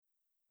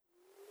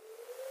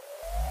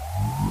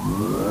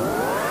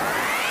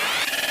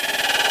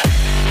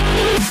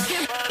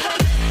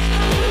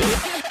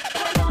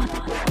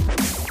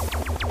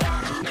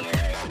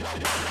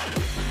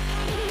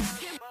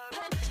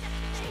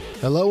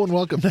Hello and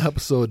welcome to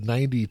episode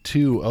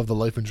 92 of the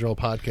Life and Journal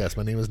podcast.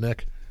 My name is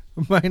Nick.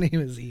 My name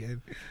is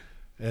Ian.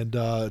 And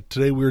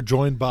today we're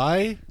joined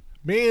by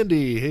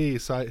Mandy. Hey,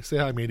 say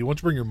hi, Mandy. Why don't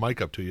you bring your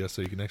mic up to you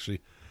so they can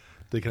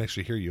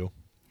actually hear you.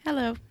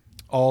 Hello.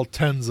 All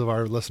tens of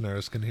our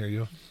listeners can hear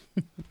you.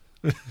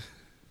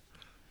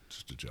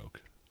 Just a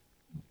joke.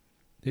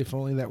 If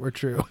only that were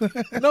true.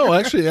 No,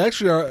 actually,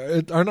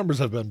 our numbers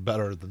have been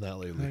better than that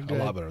lately. A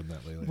lot better than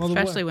that lately. Well,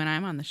 especially when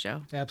I'm on the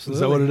show. Absolutely. Is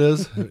that what it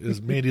is?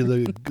 Is Mandy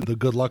the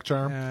good luck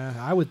charm?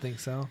 I would think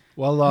so.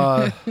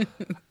 Well,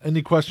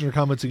 any questions or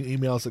comments, you can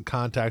email us at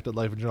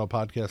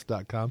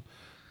contact@lifeandjournalpodcast.com.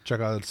 Check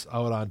us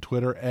out on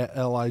Twitter at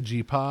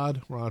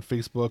LIGpod. We're on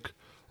Facebook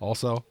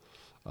also.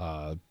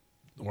 We're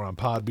on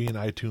Podbean,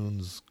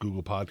 iTunes,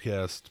 Google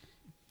Podcast,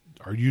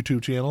 our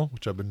YouTube channel,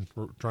 which I've been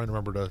trying to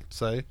remember to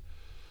say.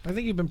 I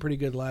think you've been pretty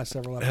good the last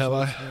several episodes. Have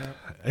I? Yeah.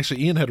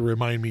 Actually, Ian had to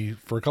remind me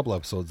for a couple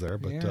episodes there,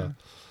 but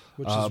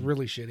which is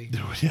really shitty.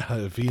 Yeah,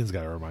 if Ian's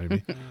got to remind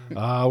me.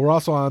 We're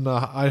also on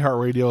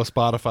iHeartRadio,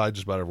 Spotify,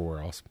 just about everywhere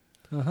else.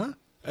 Uh-huh.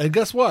 And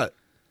guess what?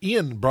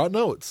 Ian brought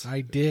notes.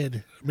 I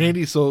did.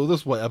 Mandy, so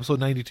this is what, episode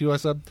 92, I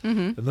said?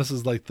 Mm-hmm. And this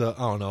is like the,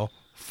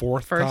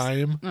 fourth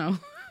time? No.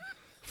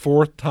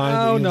 Fourth time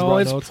Oh, Ian's no, brought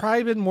it's notes?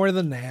 probably been more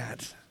than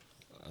that.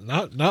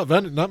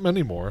 Not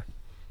many more.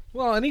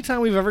 Well,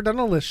 anytime we've ever done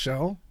a list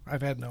show,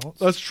 I've had notes.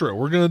 That's true.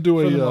 We're gonna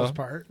do for the most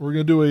part. We're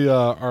gonna do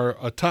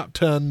a top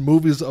 10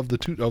 movies of the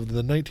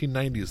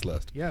 1990's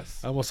list.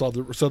 Yes. I almost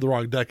said the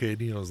wrong decade.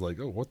 Ian was like,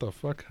 "Oh, what the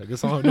fuck?" I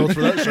guess I'll have notes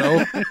for that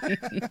show.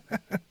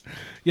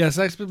 Yes,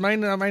 my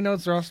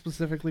notes are all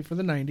specifically for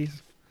the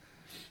 90s.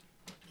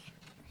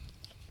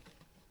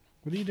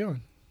 What are you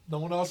doing? No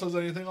one else has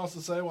anything else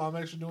to say while I'm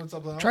actually doing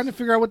something else? Trying to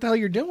figure out what the hell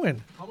you're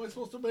doing. How am I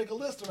supposed to make a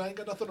list and I ain't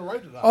got nothing to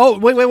write it on? Oh,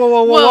 wait,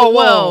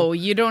 whoa.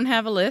 You don't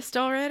have a list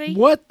already?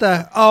 What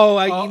the? Oh,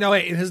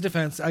 in his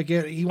defense, I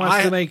get he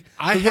wants to make.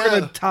 I we're have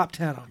gonna top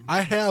 10 them.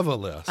 I have a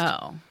list.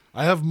 Oh.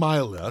 I have my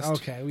list.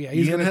 Okay, yeah.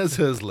 Ian has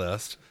his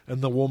list,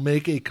 and then we'll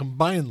make a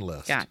combined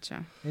list.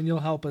 Gotcha. And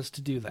you'll help us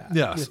to do that.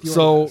 Yes. With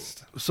your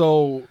list.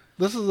 So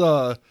this is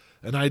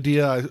an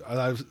idea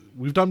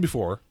we've done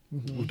before.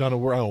 Mm-hmm.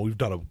 We've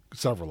done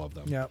several of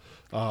them. Yeah.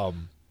 Well,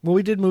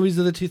 we did movies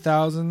of the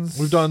 2000s.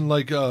 We've done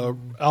like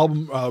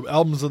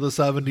albums of the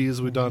 70s.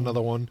 We've done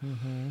another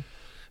one,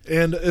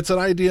 and it's an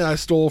idea I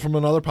stole from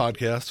another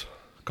podcast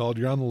called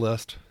 "You're on the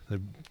List." They've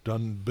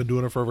been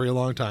doing it for a very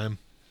long time,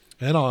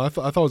 and I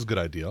thought it was a good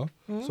idea.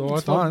 So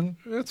it's fun.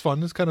 It's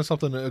fun. It's kind of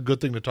a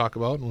good thing to talk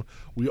about, and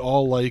we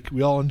all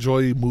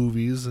enjoy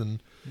movies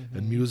and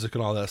music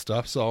and all that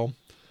stuff. So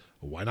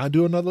why not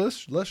do another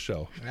list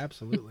show?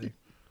 Absolutely.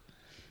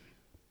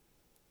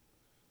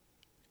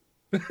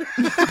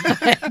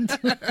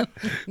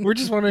 We're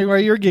just wondering why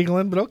you're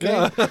giggling, but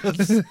okay.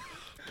 Yeah.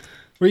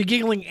 Were you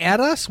giggling at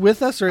us,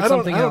 with us, or at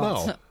something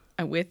else?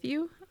 Know. With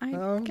you?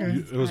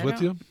 Okay. It was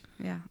with you?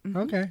 Yeah. Mm-hmm.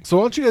 Okay. So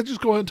why don't you guys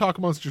just go ahead and talk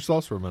amongst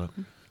yourselves for a minute?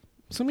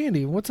 So,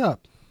 Mandy, what's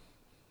up?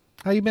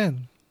 How you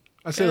been?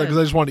 I say that because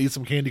I just wanted to eat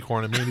some candy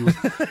corn, and Mandy was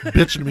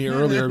bitching to me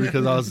earlier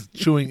because I was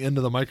chewing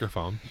into the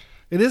microphone.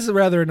 It is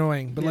rather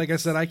annoying, but like I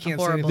said, I can't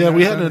say horrible. anything. Yeah,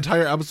 we had an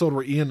entire episode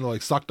where Ian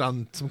sucked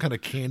on some kind of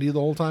candy the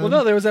whole time. Well,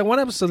 no, there was that one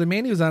episode that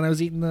Mandy was on. I was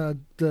eating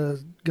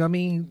the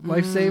gummy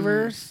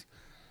lifesavers.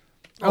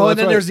 Oh, and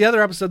then there's the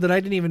other episode that I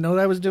didn't even know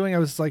that I was doing. I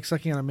was like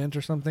sucking on a mint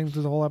or something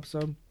through the whole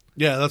episode.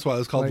 Yeah, that's why it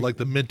was called like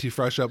the Minty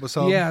Fresh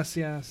episode. Yes.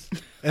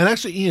 And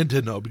actually, Ian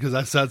did know because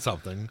I said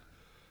something,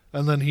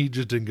 and then he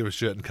just didn't give a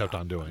shit and kept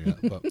on doing it.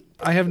 But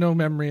I have no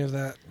memory of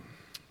that.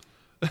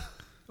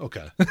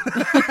 okay.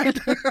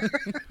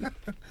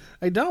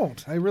 I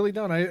don't. I really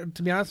don't.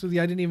 To be honest with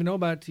you, I didn't even know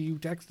about it till you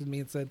texted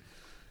me and said,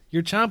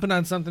 "You're chomping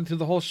on something through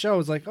the whole show." I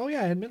was like, "Oh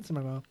yeah, I had mints in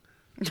my mouth."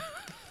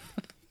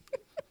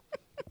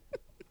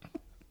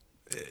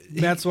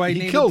 That's why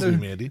he kills me,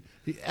 Mandy.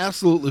 He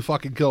absolutely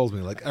fucking kills me.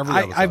 Like every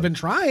episode. I've been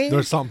trying.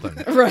 There's something.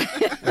 Right.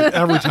 Like,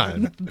 every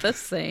time. The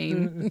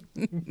same.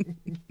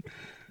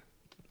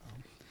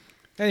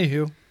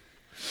 Anywho,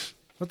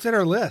 what's at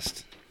our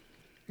list?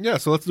 Yeah,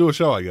 so let's do a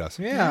show, I guess.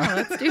 Yeah,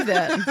 Let's do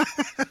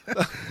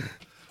that.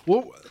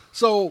 Well,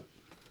 so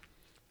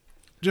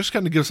just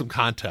kind of give some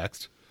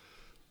context.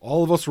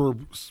 All of us were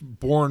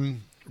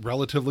born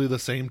relatively the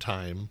same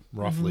time,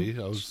 roughly.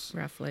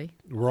 Roughly.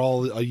 We're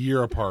all a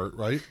year apart,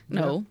 right?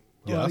 No.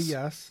 Yes.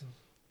 Yes.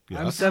 Yes.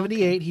 I'm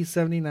 78. He's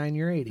 79.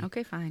 You're 80.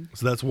 Okay, fine.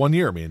 So that's 1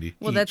 year, Mandy.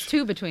 Well, each. that's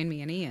 2 between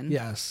me and Ian.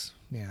 Yes.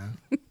 Yeah.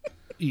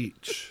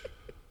 Each.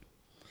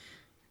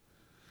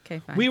 Okay,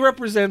 fine. We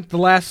represent the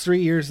last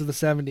 3 years of the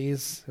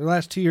 70s, the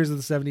last 2 years of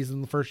the 70s,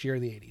 and the first year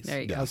of the 80s.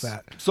 There you go. How's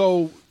that?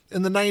 So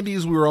in the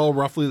 90s, we were all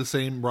roughly the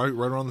same, right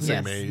around the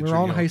same Yes. age. We were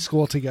all in high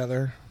school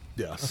together,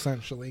 Yes.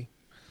 essentially.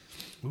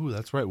 Ooh,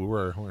 that's right. We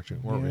were,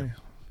 weren't we?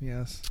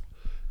 Yes.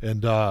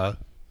 And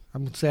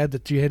I'm sad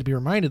that you had to be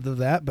reminded of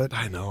that, but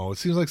I know it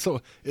seems like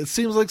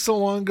so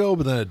long ago,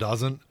 but then it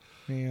doesn't.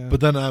 yeah. But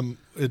then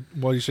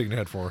what are you shaking your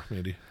head for,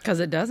 Mandy? Because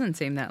it doesn't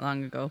seem that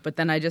long ago. But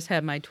then I just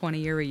had my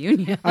 20-year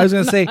reunion. I was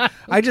going to say,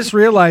 I just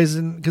realized,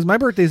 because my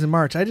birthday's in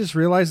March, I just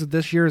realized that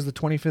this year is the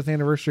 25th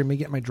anniversary of me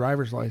getting my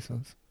driver's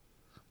license.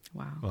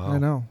 Wow. Wow. I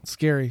know. It's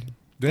scary.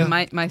 Yeah.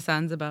 My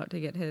son's about to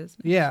get his.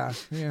 Yeah.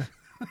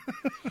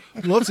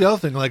 Well, that's the other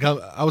thing. Like,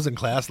 I was in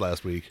class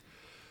last week,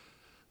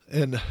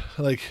 and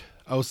like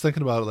I was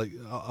thinking about it. Like,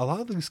 a lot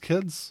of these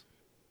kids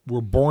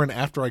were born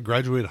after I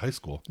graduated high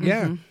school,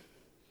 Yeah.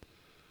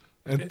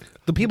 and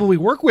The people we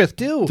work with,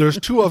 too. there's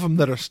two of them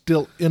that are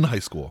still in high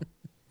school.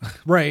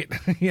 Right.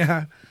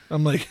 Yeah.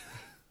 I'm like,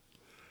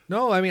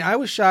 No, I mean, I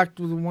was shocked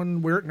with the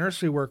one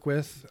nursery we work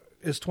with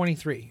is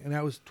 23, and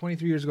that was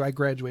 23 years ago I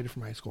graduated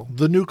from high school.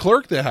 the new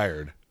clerk they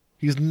hired,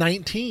 he's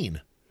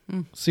 19.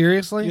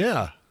 Seriously?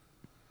 Yeah.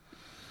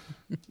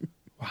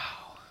 Wow.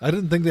 I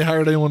didn't think they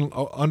hired anyone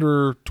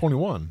under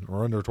 21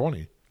 or under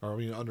 20, or I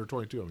mean under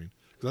 22. I mean,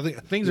 'cause I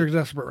think Things are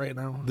desperate right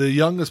now. the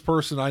youngest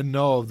person I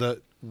know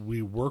that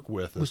we work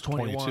with is Was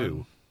 21.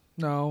 22.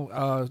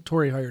 No,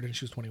 Tori hired and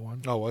she was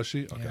 21. Oh, was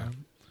she? Okay. Yeah.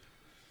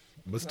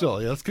 But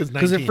still, yeah, this kid's 19.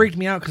 Because it freaked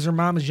me out because her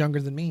mom is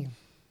younger than me.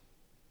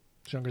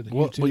 She's younger than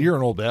you, too. Well, you're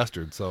an old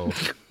bastard, so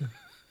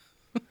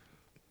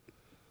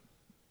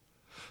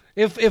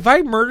If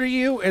I murder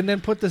you and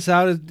then put this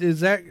out,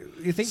 is that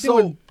you think So-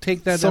 they would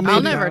take that? so down? maybe-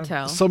 I'll never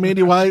tell. So,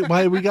 Mandy,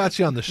 why we got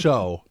you on the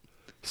show?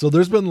 So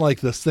there's been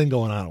like this thing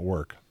going on at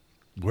work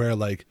where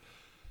like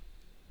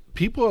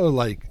people are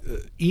like,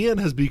 Ian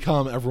has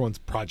become everyone's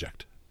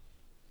project.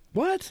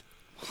 What?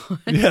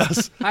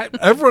 Yes,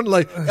 everyone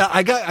like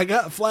I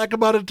got flack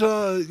about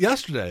it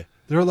yesterday.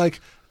 They were like,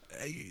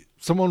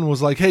 someone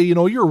was like, "Hey,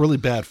 you're a really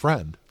bad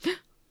friend," and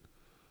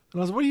I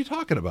was like, "What are you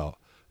talking about?"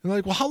 And they're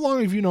like, "Well, how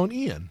long have you known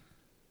Ian?"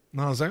 And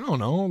I was like, "I don't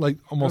know, like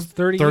almost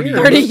 30 30 years.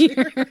 30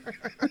 years.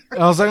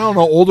 I was like, "I don't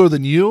know, older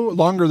than you,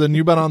 longer than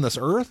you've been on this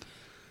earth."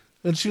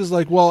 And she was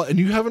like, "Well, and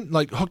you haven't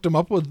like hooked him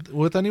up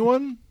with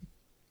anyone?"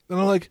 And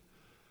I'm like,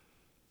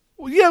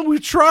 "Well, yeah, we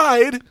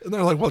tried." And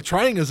they're like, "Well,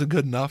 trying isn't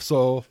good enough."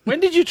 So When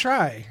did you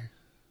try?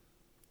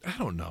 I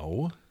don't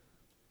know.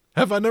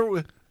 Have I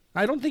never?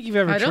 I don't think you've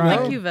ever I don't tried.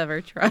 think you've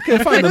ever tried. Okay,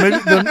 fine.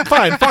 Then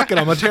fine. Fuck it.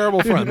 I'm a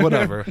terrible friend.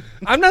 Whatever.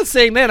 I'm not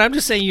saying that. I'm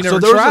just saying you never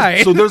there's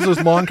tried. there's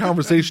this long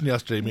conversation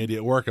yesterday, maybe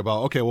at work,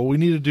 about okay, well, we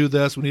need to do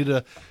this. We need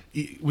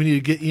to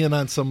get Ian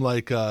on some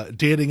like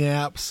dating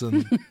apps,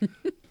 and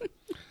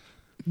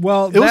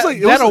well, It was like-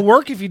 it was that'll like-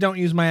 work if you don't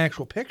use my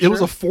actual picture. it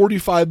was a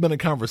 45-minute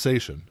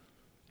conversation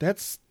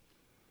That's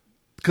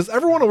because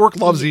everyone at work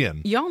loves Ian.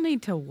 Y'all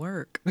need to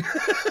work. All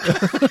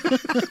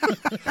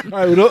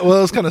right, well,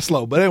 it was kind of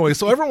slow, but anyway,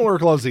 so everyone at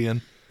work loves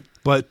Ian,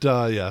 but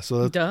yeah,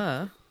 so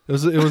Duh. it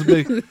was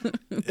big.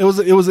 it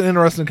was an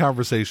interesting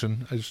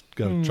conversation. I just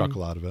got a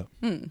chuckle out of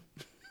it.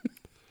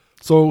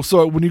 So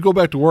when you go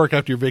back to work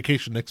after your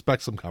vacation,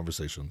 expect some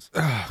conversations.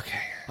 okay.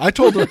 I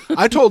told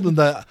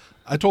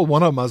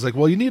one of them, I was like,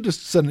 well, you need to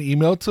send an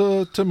email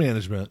to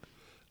management,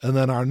 and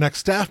then our next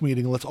staff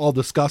meeting, let's all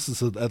discuss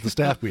this at the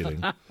staff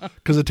meeting,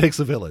 because it takes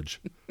a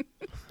village.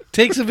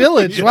 Takes a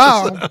village.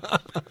 Wow.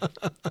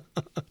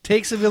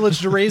 Takes a village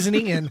to raise an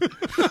Ian.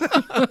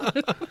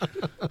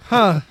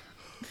 Huh.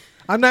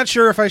 I'm not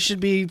sure if I should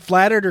be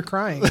flattered or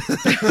crying.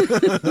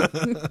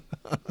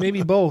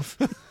 Maybe both.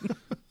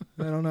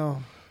 I don't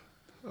know.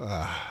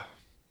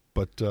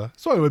 But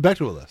so anyway, back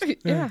to a list.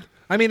 Yeah.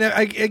 I mean,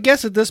 I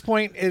guess at this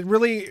point, it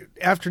really,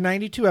 after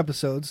 92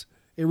 episodes,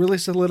 it really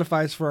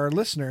solidifies for our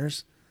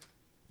listeners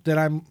that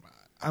I'm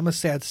a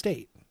sad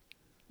state.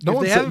 No If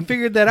one they said- haven't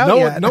figured that out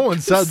yet. No one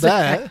said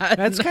that.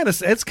 That's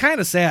kind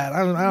of sad. I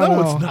don't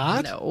No, know. it's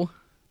not. No.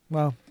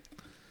 Well,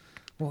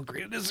 we'll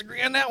agree to disagree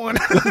on that one.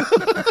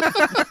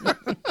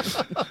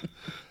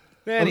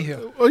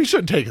 Anywho, Well, you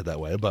shouldn't take it that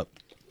way, but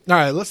all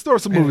right, let's throw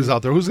some movies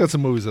out there. Who's got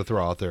some movies to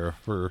throw out there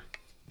for?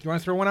 do you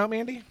want to throw one out,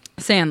 Mandy?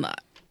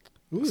 Sandlot.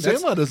 Ooh,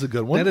 Sandlot is a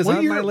good one. that is What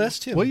on year, my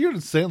list, too. What year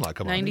did Sandlot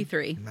come out?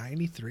 93.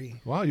 93.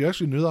 Wow, you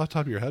actually knew that off the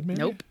top of your head, man.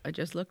 Nope. I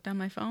just looked on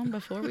my phone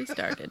before we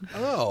started.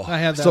 Oh, I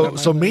have that on my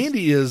So list.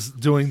 Mandy is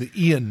doing the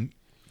Ian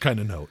kind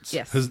of notes.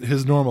 Yes.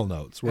 his normal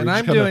notes. where And you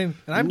I'm just doing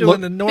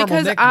look- the normal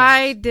Because Nick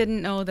I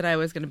didn't know that I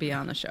was going to be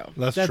on the show.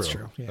 That's That's true.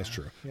 true, yeah. That's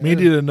true. Yeah.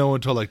 Mandy didn't know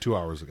until like 2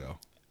 hours ago.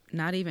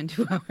 Not even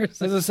 2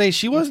 hours. As I say,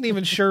 she wasn't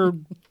even sure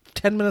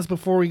 10 minutes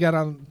before we got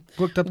on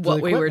booked up to What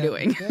the we were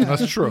equipment. doing.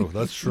 That's true.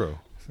 That's true.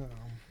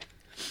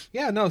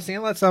 Yeah, no,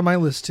 Sandlot's on my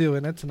list too,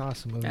 and it's an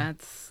awesome movie.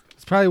 That's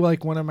It's probably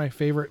like one of my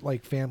favorite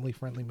like family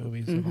friendly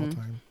movies of all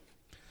time.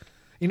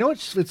 You know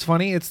it's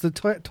funny? It's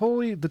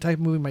totally the type of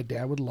movie my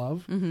dad would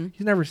love.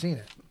 He's never seen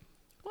it.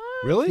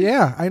 Really?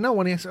 Yeah, I know.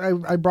 When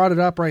I brought it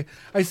up, right?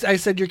 I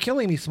said, "You're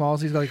killing me,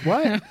 Smalls." He's like,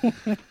 "What?"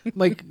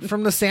 Like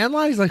from the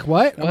Sandlot. He's like,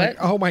 "What?" I'm like,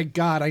 oh my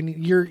god!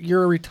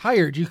 You're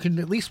retired. You can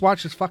at least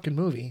watch this fucking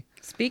movie.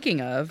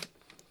 speaking of.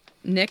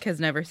 Nick has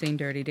never seen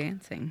Dirty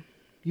Dancing.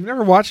 You've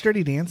never watched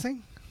Dirty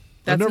Dancing?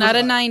 That's never- not a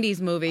 90s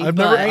movie, I've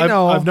but never. I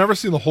know. I've never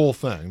seen the whole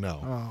thing.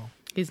 No, Oh,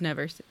 he's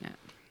never seen it.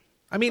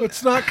 I mean,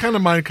 it's not kind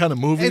of my kind of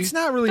movie. it's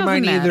not really Doesn't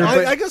mine matter. either.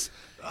 But I guess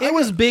It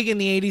was big in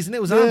the 80s, and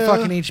it was on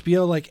fucking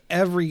HBO like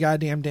every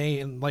goddamn day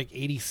in like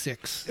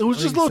 86. It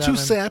was just a little too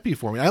sappy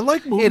for me. I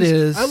like movies. It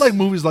is. I like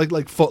movies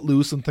like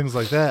Footloose and things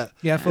like that.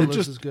 Yeah,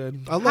 Footloose is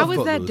good. I love How is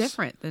Footloose. that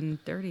different than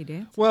Dirty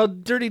Dancing? Well,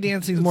 Dirty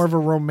Dancing is more of a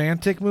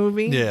romantic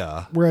movie.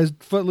 Yeah. Whereas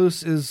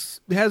Footloose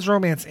has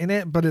romance in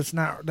it, but it's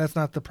not. That's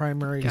not the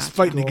primary. He's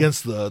fighting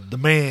against the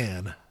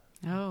man.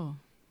 Oh.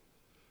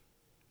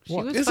 She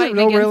Well, was is it fighting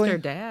real, against really? her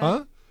dad.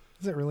 Huh?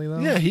 Is it really though?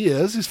 Yeah, he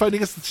is. He's fighting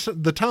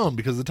against the town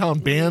because the town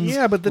bans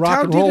Yeah, but the rock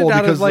town and did roll it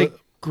out because of like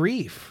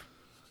grief.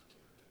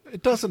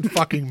 it doesn't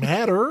fucking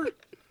matter.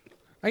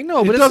 I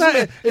know, but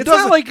it's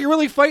not like you're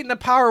really fighting the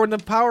power when the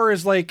power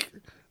is like,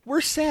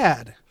 we're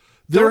sad.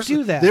 Don't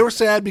do that. They were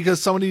sad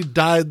because somebody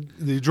died.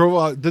 They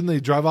drove out. Didn't they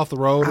drive off the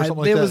road or something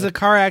like that? There was a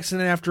car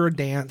accident after a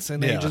dance,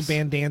 and they just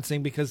banned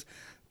dancing because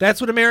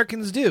that's what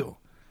Americans do.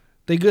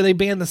 They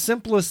ban the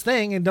simplest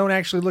thing and don't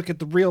actually look at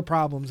the real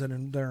problems that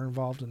are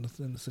involved in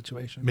the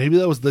situation. Maybe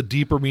that was the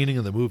deeper meaning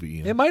of the movie.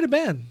 It might have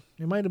been.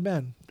 It might have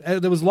been.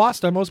 It was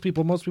lost on most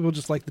people. Most people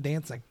just like the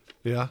dancing.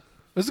 Yeah,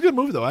 it's a good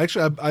movie though.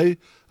 Actually,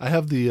 I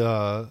have the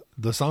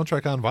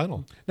soundtrack on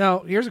vinyl. Now,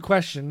 here's a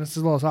question. This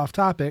is a little off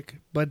topic,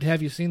 but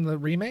have you seen the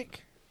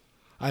remake?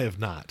 I have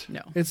not.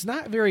 No. It's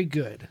not very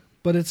good,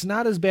 but it's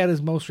not as bad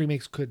as most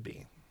remakes could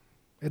be.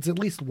 It's at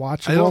least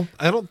watchable.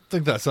 I don't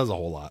think that says a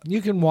whole lot.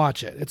 You can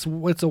watch it. It's a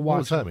watch.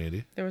 What's that,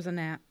 Andy? There was a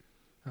gnat.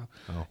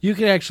 You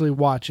can actually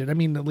watch it. I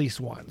mean, at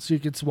least once.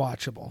 It's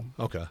watchable,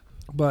 Okay.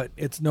 but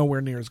it's nowhere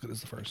near as good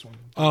as the first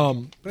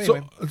one. But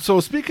anyway. So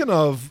speaking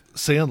of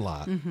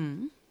Sandlot,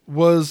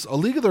 was A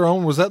League of Their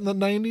Own, was that in the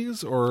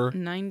 90s or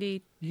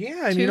 90.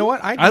 Yeah, and you know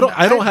what? I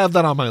don't have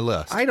that on my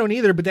list. I don't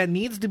either, but that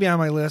needs to be on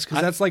my list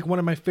because that's like one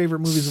of my favorite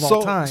movies of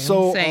all time.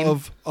 So Same.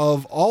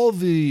 of all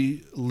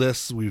the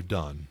lists we've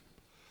done,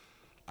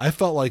 I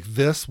felt like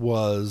this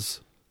was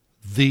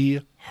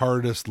the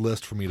hardest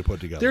list for me to put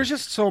together. There's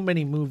just so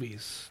many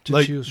movies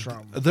to choose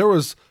from. There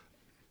was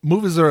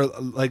movies that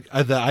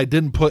are that I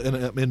didn't put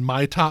in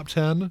my top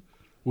 10,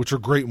 which are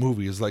great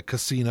movies like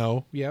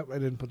Casino, Yep, I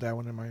didn't put that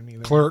one in mine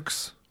either.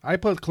 Clerks, I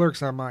put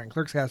Clerks on mine.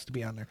 Clerks has to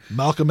be on there.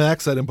 Malcolm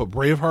X. I didn't put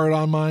Braveheart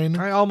on mine.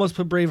 I almost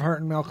put Braveheart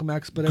and Malcolm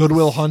X, but Good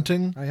Will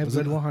Hunting. I have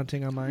Good Will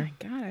Hunting on Oh mine.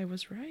 my God, I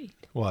was right.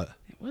 What?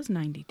 It was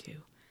 92.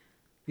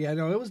 Yeah,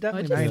 no, it was I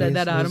definitely. just 90s. said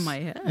that It out was- of my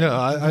head. Yeah,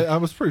 I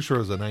was pretty sure it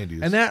was the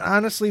 90s. And that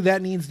honestly,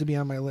 that needs to be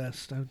on my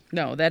list.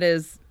 No, that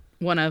is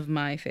one of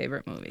my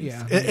favorite movies.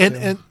 Yeah,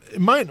 and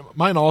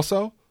mine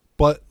also.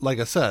 But like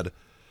I said,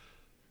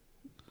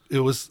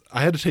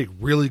 I had to take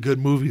really good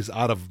movies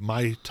out of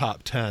my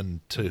top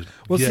 10 to.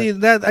 See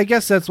that I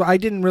guess that's why I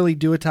didn't really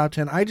do a top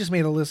 10. I just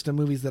made a list of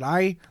movies that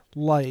I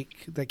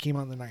like that came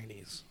out in the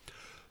 90s.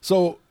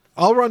 So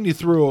I'll run you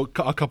through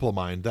a couple of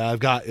mine that I've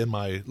got in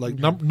my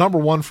number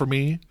one for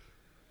me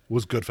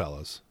was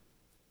Goodfellas,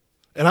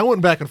 and I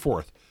went back and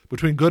forth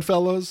between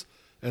Goodfellas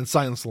and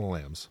Silence of the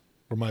Lambs.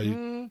 For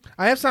my,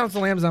 I have Silence of the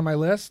Lambs on my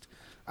list.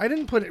 I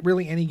didn't put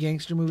really any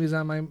gangster movies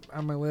on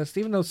my list,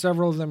 even though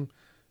several of them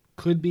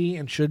could be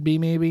and should be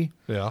maybe.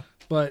 yeah,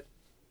 But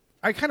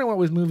I kind of went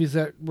with movies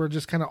that were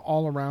just kind of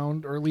all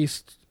around, or at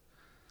least.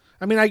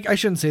 I mean, I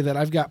shouldn't say that.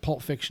 I've got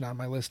Pulp Fiction on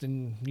my list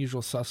and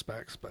Usual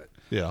Suspects, but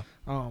yeah.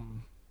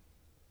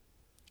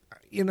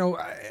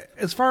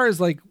 As far as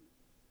like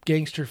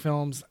gangster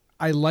films,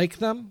 I like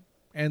them,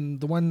 and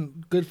the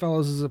one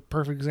Goodfellas is a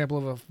perfect example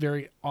of a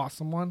very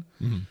awesome one.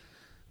 Mm-hmm.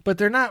 But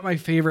they're not my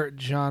favorite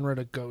genre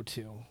to go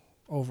to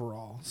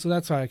overall, so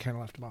that's why I kind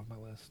of left them off my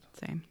list.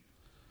 Same.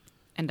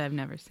 And I've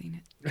never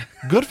seen it.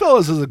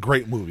 Goodfellas is a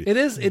great movie. It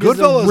is. It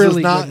Goodfellas is a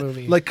really not, good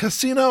movie. Like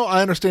Casino,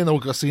 I understand the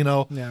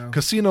Casino. Yeah.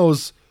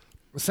 Casino's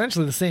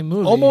Essentially the same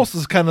movie. almost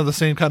is kind of the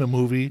same kind of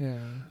movie.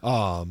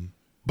 Yeah.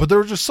 But there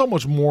was just so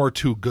much more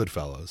to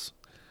Goodfellas.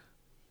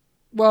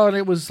 Well, and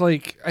it was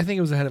like I think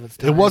it was ahead of its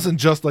time. It wasn't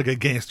just like a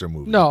gangster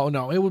movie. No.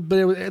 It would.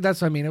 But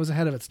that's what I mean. It was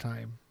ahead of its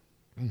time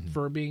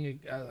for being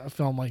a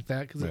film like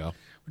that because we're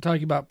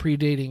talking about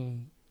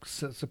predating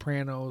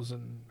Sopranos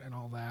and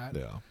all that.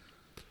 Yeah.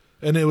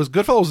 And it was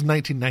Goodfellas in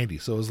 1990,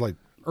 so it was like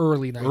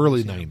Early 90s.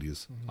 early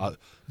 90s.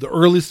 The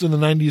earliest in the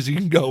 90s you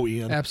can go,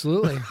 Ian.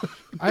 Absolutely.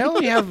 I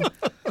only have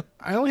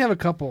a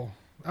couple.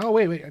 Oh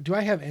wait. Do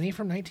I have any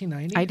from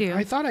 1990? I do.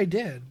 I thought I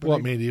did. But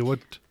What, Mandy? What?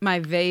 My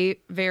very,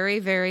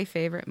 very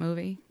favorite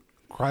movie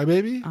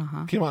Crybaby?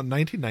 Uh-huh. Came out in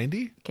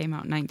 1990? came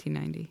out in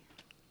 1990.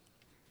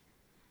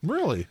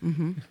 Really?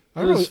 Mm-hmm. I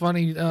It really, was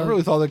funny. I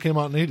really thought that came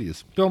out in the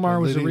 80s. Bill Maher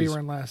was a Late 80s.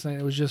 rerun last night.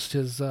 It was just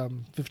his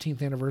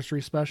 15th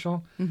anniversary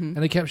special, Mm-hmm. and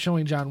they kept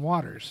showing John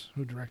Waters,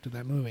 who directed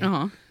that movie,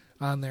 Uh-huh.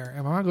 on there.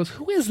 And my mom goes,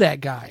 "Who is that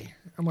guy?"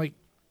 I'm like,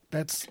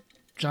 "That's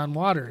John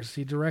Waters.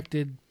 He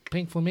directed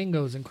Pink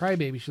Flamingos and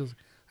Crybaby." She goes,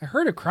 "I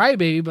heard of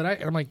Crybaby, but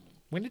I'm like,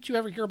 when did you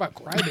ever hear about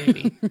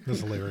Crybaby?" That's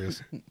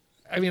hilarious.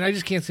 I mean, I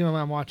just can't see my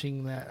mom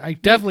watching that. I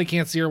definitely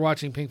can't see her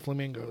watching Pink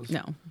Flamingos.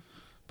 No,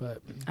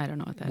 But I don't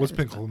know what that What's is,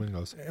 Pink but-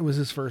 Flamingos? it was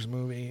his first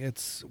movie.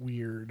 It's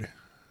weird.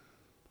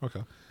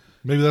 Okay.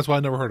 Maybe that's why I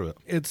never heard of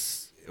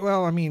it.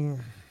 Well, I mean,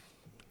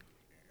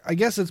 I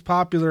guess it's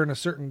popular in a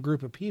certain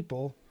group of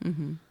people.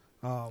 Mhm.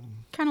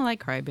 Kind of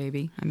like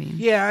Crybaby. I mean,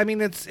 Yeah, I mean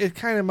it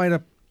kind of might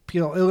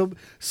appeal a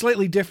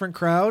slightly different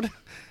crowd,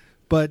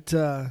 but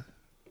the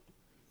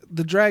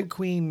drag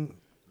queen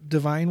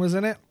Divine was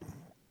in it,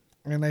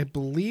 and I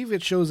believe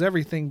it shows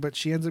everything. But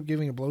she ends up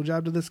giving a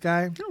blowjob to this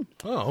guy.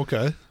 Oh,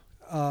 okay.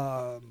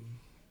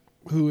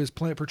 Who is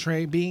playing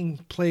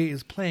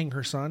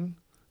her son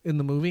in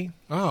the movie.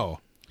 Oh,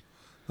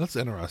 that's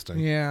interesting.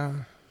 Yeah.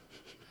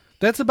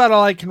 That's about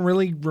all I can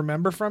really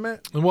remember from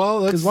it.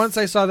 Well, Because once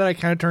I saw that, I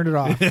kind of turned it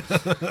off.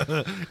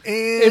 and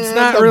It's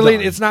not I'm really.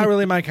 done. It's not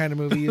really my kind of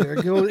movie either.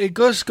 It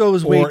just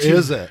goes way Or too.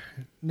 is it?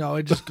 No,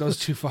 it just goes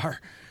too far.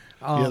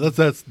 Yeah, that's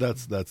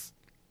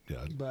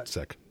yeah, but-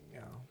 sick.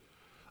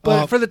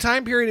 But for the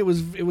time period,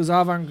 it was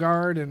avant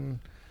garde, and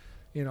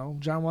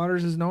John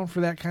Waters is known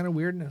for that kind of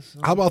weirdness. So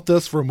How about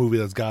this for a movie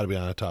that's got to be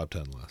on a top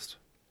 10 list?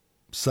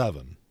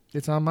 7.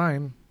 it's on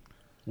mine,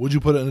 Would you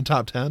put it in the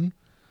top 10?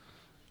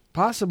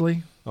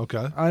 possibly.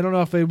 Okay. I don't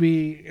know if it'd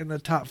be in the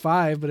top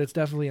 5, but it's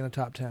definitely in the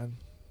top 10.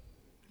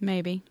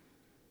 maybe.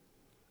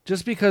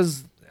 Just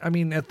because, I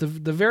mean, at the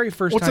very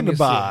first What's time in the you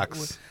see it-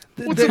 box?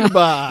 What's in the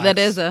box? That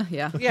is a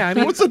yeah. Yeah, I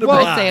mean, What's in the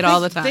well, box? I say it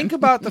all the time. Think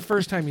about the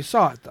first time you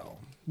saw it, though,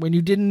 when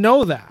you didn't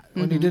know that,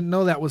 when Mm-hmm. you didn't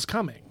know that was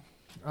coming.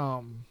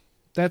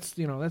 That's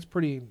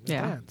pretty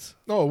Yeah. intense.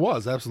 No, it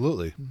was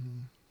absolutely.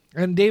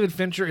 And David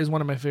Fincher is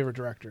one of my favorite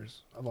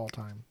directors of all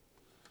time.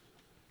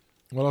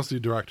 What else do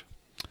you direct?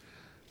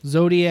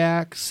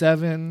 Zodiac,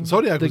 Seven,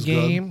 Zodiac The was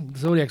Game.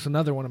 Zodiac's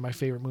another one of my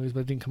favorite movies,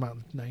 but it didn't come out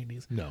in the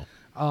 90s. No.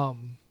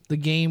 The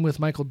Game with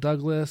Michael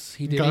Douglas.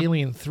 He did Okay.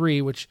 Alien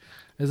 3, which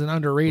is an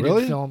underrated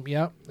Really? film.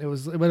 Yep, it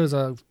was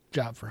a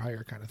job for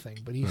hire kind of thing,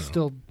 but he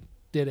still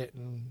did it.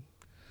 And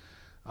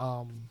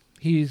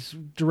he's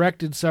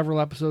directed several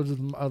episodes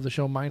of the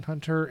show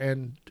Mindhunter,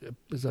 and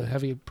is a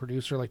heavy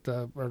producer,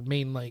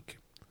 main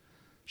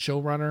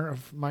showrunner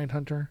of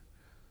Mindhunter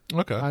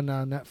Okay. on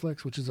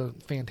Netflix, which is a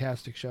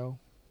fantastic show.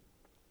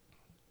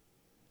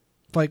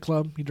 Fight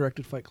Club. He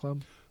directed Fight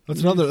Club.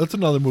 That's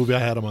another movie I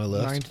had on my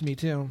list. Mine to me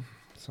too.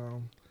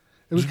 So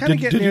it was kind of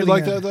getting Did near you the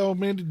like end. that though,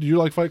 Mandy? Did you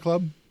like Fight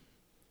Club?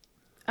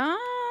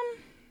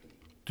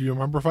 Do you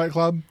remember Fight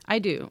Club? I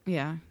do.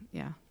 Yeah,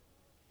 yeah.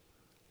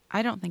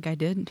 I don't think I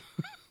did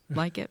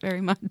like it very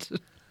much.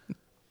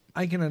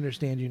 I can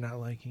understand you not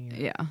liking it.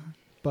 Yeah,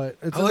 But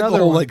it's I like another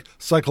the whole one.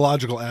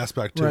 psychological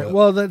aspect to Right. it.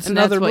 Well, that's and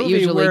another that's what movie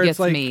usually where gets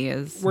it's me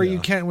is where you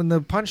Yeah. can't, when the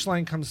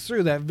punchline comes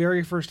through, that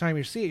very first time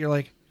you see it, you're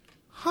like,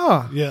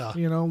 huh. Yeah.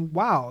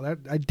 Wow, that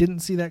I didn't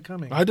see that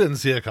coming. I didn't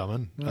see it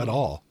coming at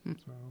all. Do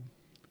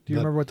you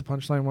remember what the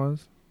punchline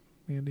was,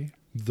 Andy?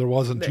 There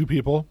wasn't two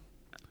people.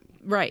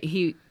 right.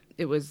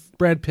 It was.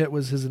 Brad Pitt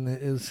was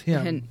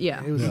him.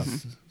 Yeah. It was Yeah.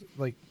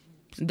 like,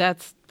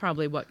 That's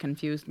probably what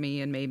confused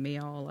me and made me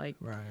all right.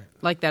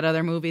 like that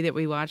other movie that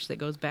we watched that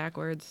goes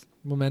backwards.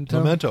 Memento.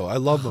 Memento. I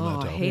love Oh,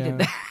 Memento. I hated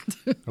Yeah.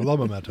 that. I love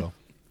Memento.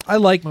 I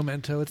like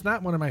Memento. It's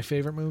not one of my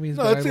favorite movies,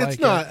 No, but it's, I like it's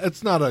not. it.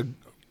 It's not a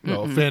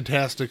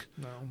fantastic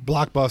No.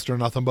 blockbuster or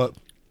nothing, but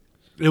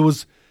it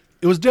was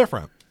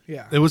different.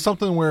 Yeah. It was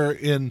something where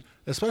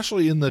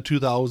especially in the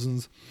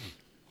 2000s,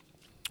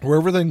 where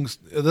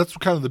that's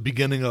kind of the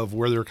beginning of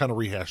where they're kind of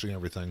rehashing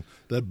everything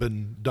that had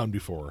been done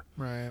before.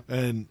 Right.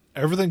 And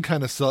everything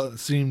kind of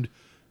seemed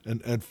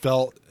and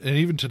felt, and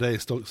even today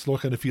still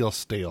kind of feels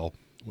stale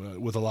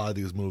with a lot of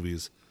these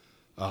movies.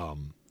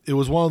 It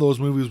was one of those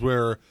movies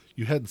where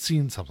you hadn't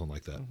seen something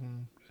like that.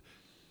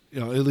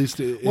 At least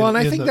And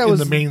I think that in was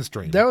the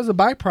mainstream. That was a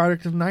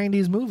byproduct of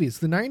 '90s movies.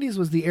 The '90s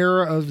was the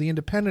era of the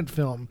independent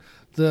film,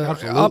 the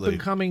Absolutely. up and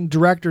coming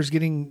directors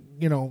getting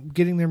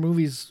their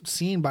movies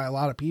seen by a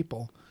lot of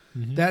people.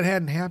 That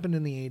hadn't happened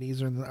in the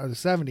 '80s or the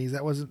 '70s.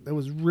 That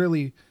was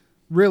really,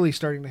 really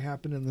starting to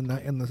happen in the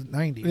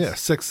 '90s. Yeah,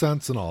 Sixth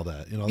Sense and all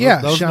that. Yeah,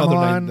 that was another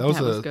Shyamalan. that was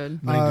That was a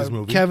good. 90s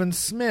movie. Kevin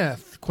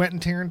Smith, Quentin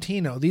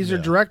Tarantino. These are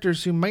Yeah.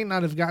 directors who might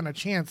not have gotten a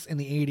chance in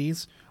the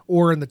 '80s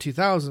or in the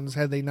 2000s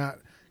had they not,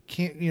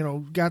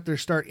 got their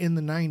start in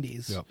the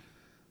 '90s. Yep.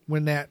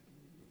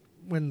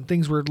 When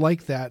things were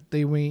like that,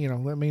 that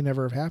may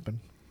never have happened.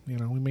 We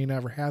may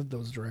never have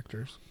those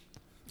directors.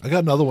 I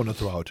got another one to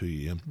throw out to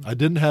you, Ian. I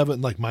didn't have it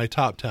in my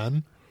top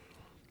 10,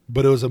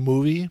 but it was a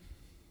movie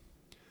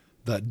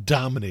that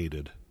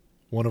dominated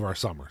one of our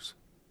summers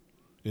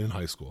in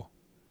high school.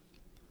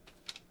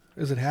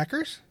 Is it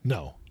Hackers?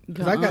 No.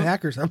 Because I got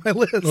Hackers on my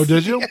list. Oh,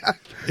 did you? Yeah.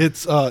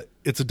 It's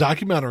a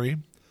documentary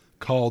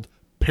called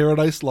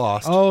Paradise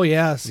Lost. Oh,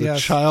 yes, The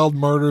yes. Child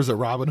Murders at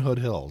Robin Hood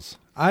Hills.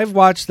 I've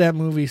watched that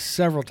movie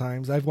several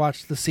times. I've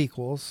watched the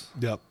sequels.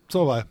 Yep.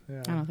 So have I. Yeah.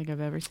 I don't think I've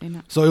ever seen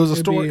it. So it was a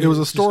It'd story. be It was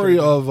a story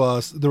disturbing.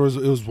 of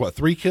it was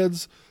 3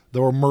 kids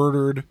that were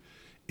murdered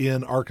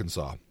in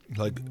Arkansas.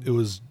 It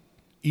was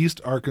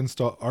East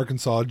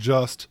Arkansas,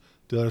 just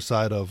the other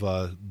side of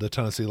the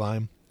Tennessee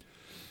line.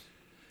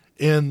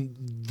 And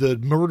the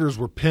murders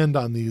were pinned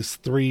on these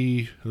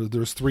 3.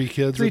 There's 3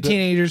 kids. 3 that did-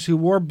 teenagers who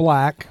wore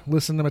black,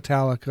 listened to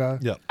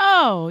Metallica. Yep.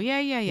 Oh, yeah.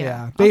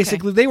 Okay.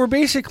 Basically, they were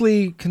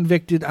basically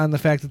convicted on the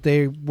fact that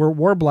they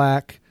wore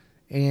black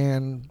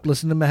and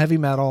listened to heavy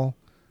metal.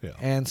 Yeah.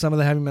 And some of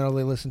the heavy metal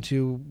they listened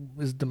to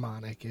is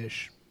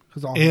demonic-ish.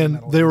 And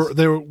they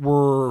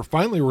were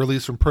finally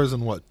released from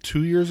prison. What,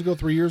 2 years ago,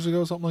 3 years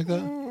ago, something like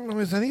that?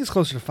 I think it's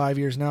closer to 5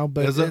 years now.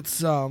 But it's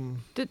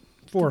Did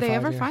 4 or 5 they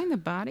ever years. find the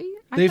body?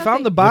 They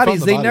found the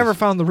bodies. They never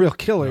found the real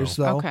killers,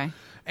 though. Okay.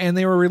 And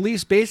they were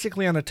released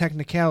basically on a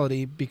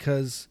technicality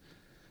because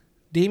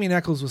Damien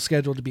Echols was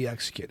scheduled to be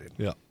executed.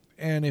 Yeah.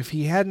 And if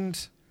they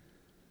hadn't,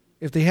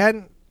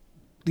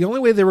 the only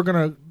way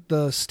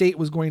the state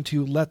was going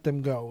to let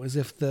them go is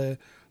if they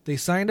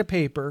signed a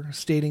paper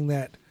stating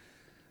that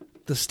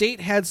the state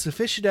had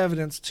sufficient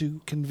evidence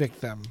to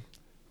convict them,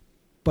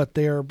 but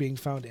they are being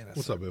found innocent.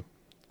 What's up, babe?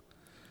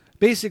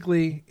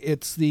 Basically,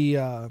 it's the.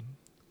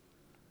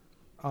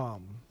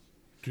 Do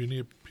you need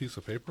a piece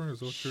of paper? Is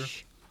that what you're...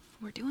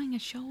 We're doing a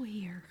show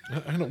here.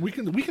 I know we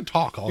can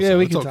talk also. Yeah,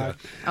 we it's can okay.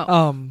 talk.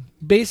 Oh.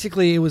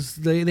 Basically, it was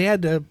they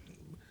had to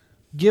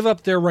give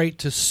up their right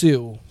to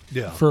sue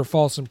for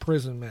false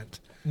imprisonment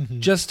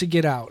just to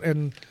get out.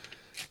 And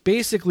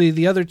basically,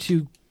 the other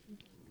two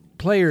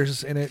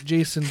players in it,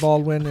 Jason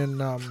Baldwin and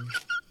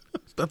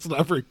That's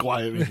not very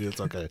quiet. Maybe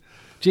it's okay.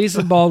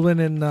 Jason Baldwin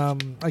and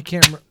I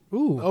can't remember.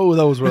 Ooh. Oh,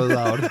 that was really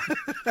loud.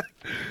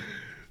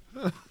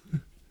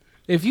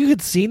 If you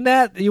had seen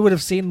that, you would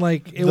have seen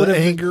like it would have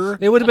anger.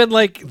 It would have been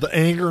like the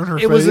anger in her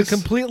face. It was a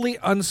completely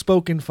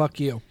unspoken fuck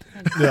you.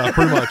 Yeah,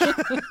 pretty much.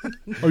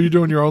 Are you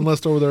doing your own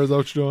list over there? Is that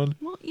what you're doing?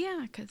 Well,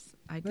 yeah, because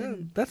I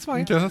didn't. That's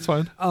fine. Yeah, that's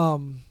fine.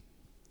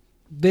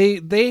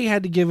 They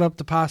had to give up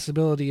the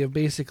possibility of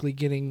basically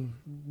getting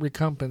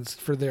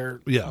recompensed for their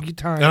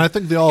time. And I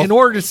think they all, in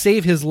order to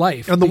save his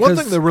life. And the one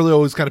thing that really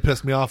always kind of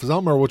pissed me off is I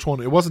don't remember which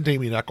one. It wasn't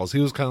Damien Echols. He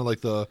was kind of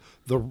like the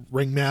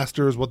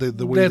ringmasters.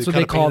 That's what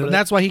they called him.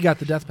 That's why he got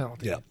the death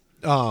penalty. Yeah.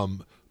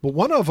 But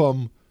one of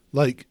them,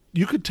 like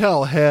you could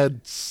tell,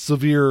 had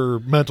severe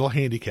mental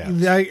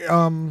handicaps.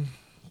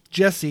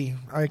 Jesse,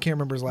 I can't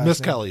remember his last name.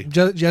 Miss Kelly.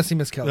 Jesse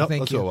Miss Kelly. Yep,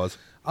 thank that's you. who it was.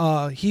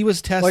 He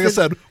was tested. Like I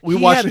said, we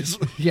watched these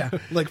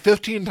like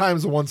 15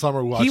 times in one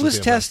summer. He was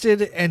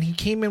tested, and he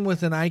came in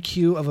with an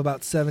IQ of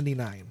about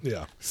 79.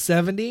 Yeah.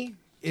 70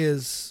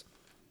 is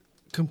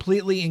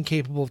completely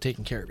incapable of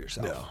taking care of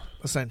yourself,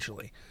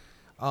 essentially.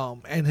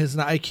 And his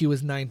IQ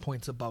is 9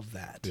 points above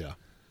that. Yeah.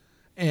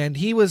 And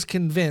he was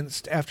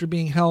convinced, after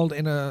being held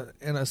in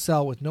a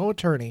cell with no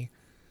attorney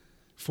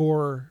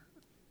for,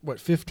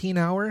 15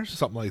 hours?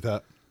 Something like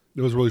that.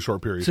 It was a really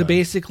short period to of time.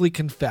 basically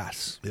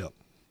confess. Yep.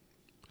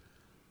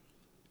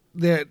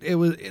 That it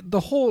was the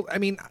whole. I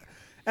mean,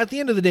 at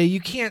the end of the day, we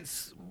can't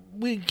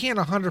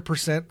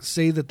 100%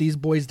 say that these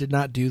boys did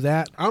not do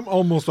that. I'm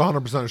almost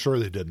 100% sure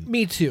they didn't.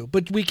 Me too,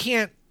 but we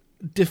can't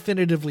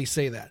definitively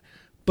say that.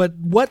 But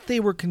what they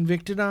were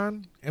convicted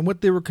on and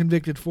what they were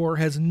convicted for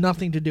has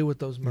nothing to do with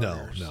those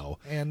murders. No.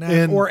 And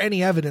or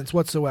any evidence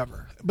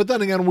whatsoever. But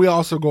then again, we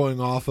also going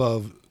off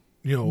of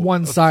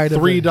one side.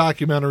 Three of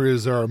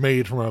documentaries are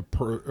made from a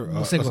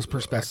single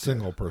perspective. A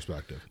single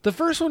perspective. The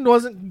first one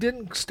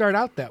didn't start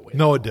out that way.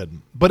 No, it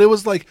didn't. But it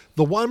was like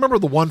the one. I remember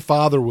the one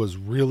father was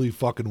really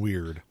fucking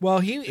weird. Well,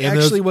 he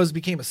actually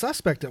became a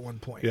suspect at one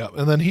point. Yeah,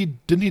 and then he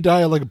didn't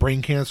of like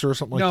brain cancer or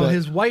something like that. No,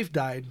 his wife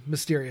died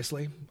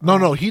mysteriously.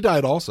 No, he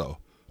died also.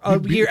 A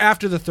year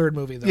after the third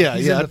movie, though. Yeah,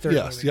 He's in the third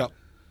movie.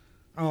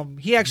 Yep.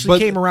 He actually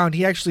came around.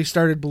 He actually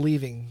started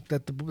believing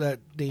that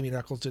Damien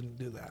Echols didn't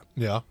do that.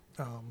 Yeah.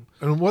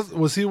 And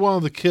was he one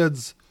of the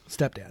kids'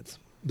 stepdads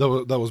that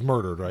was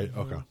murdered? Right.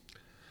 Mm-hmm.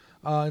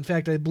 Okay. In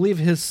fact, I believe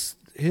his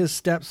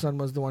stepson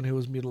was the one who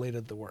was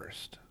mutilated the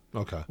worst.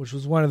 Okay. Which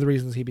was one of the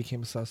reasons he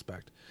became a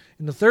suspect.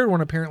 In the third one,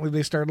 apparently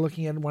they started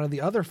looking at one of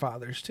the other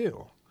fathers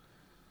too.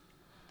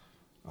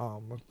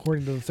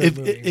 According to the third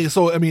movie.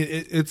 So I mean,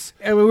 it's.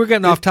 I mean, we're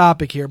getting off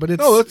topic here, but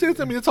it's. No,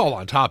 it's all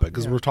on topic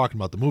because we're talking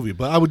about the movie.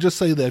 But I would just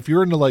say that if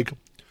you're into like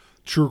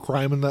true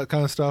crime and that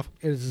kind of stuff,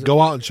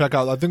 go out and check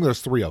out. I think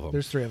there's 3 of them.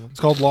 There's 3 of them. It's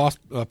called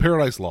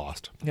Paradise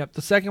Lost. Yep.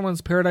 The second one's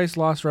Paradise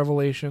Lost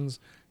Revelations,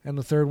 and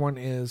the third one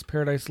is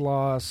Paradise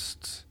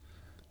Lost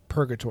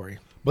Purgatory.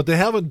 But they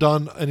haven't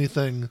done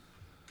anything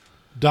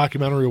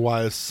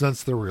documentary-wise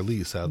since their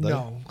release, have they?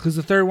 No, because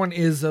the third one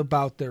is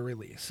about their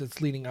release.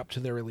 It's leading up to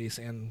their release,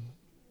 and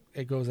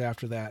it goes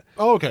after that.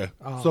 Oh, okay.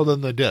 So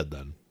then they did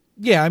then.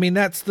 Yeah, I mean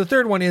the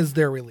third one is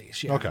their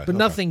release. Yeah. Okay. But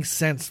nothing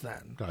since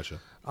then. Gotcha.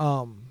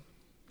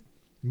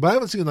 But I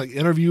haven't seen like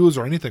interviews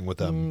or anything with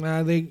them.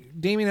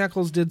 Damien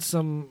Echols did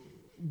some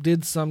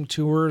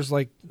tours,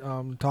 like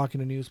talking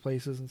to news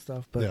places and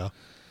stuff. But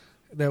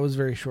that was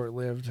very short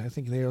lived. I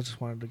think they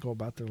just wanted to go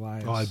about their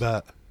lives. Oh, I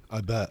bet.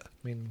 I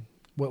mean,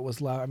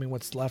 what's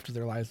left of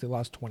their lives? They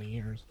lost 20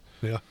 years.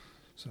 Yeah.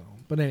 So,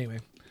 but anyway,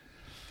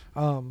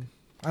 on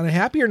a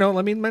happier note,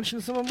 let me mention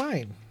some of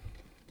mine.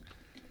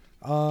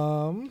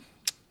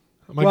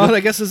 I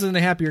guess this isn't a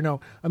happier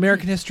note.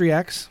 American History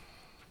X.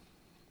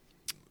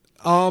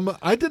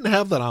 I didn't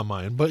have that on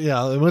mine, but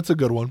yeah, it's a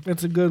good one.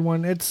 It's a good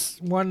one.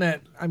 It's one that,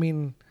 I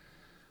mean,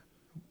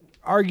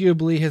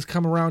 arguably has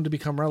come around to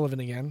become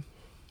relevant again.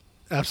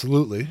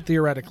 Absolutely.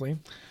 Theoretically.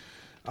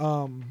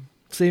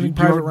 Saving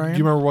Private Ryan. Do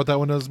you remember what that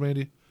one is,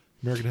 Mandy?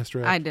 American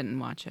History X? I didn't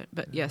watch it,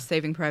 but yes,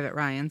 Saving Private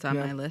Ryan's on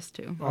my list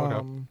too.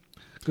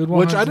 Good one.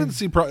 Which I didn't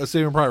see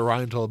Saving Private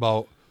Ryan until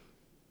about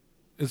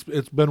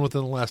It's been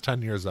within the last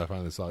 10 years that I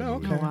finally saw it. Oh,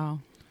 okay. Oh, wow.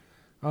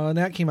 And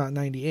that came out in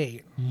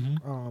 98.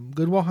 Mm-hmm.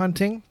 Good Will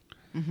Hunting.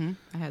 Mm-hmm.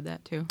 I had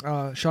that too.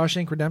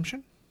 Shawshank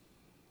Redemption.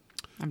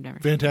 I've never.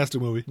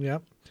 Fantastic movie.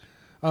 Yep.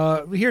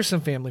 Here's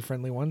some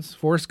family-friendly ones.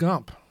 Forrest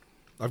Gump.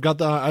 I've got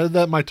that. I had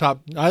that in my top.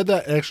 I had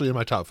that actually in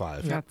my top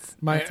 5. That's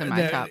in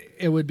my top.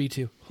 It would be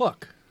too.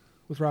 Hook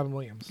with Robin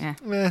Williams.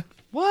 Yeah.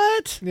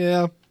 What?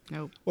 Yeah.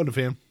 Nope. Wasn't a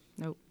fan.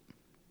 Nope.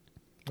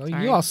 Well,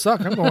 Sorry. you all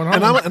suck. I'm going home.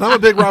 And I'm a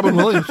big Robin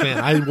Williams fan.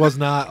 I was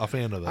not a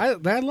fan of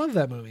it. I love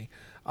that movie.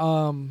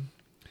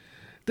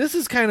 This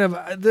is kind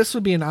of this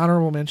would be an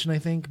honorable mention, I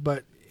think,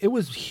 but it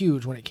was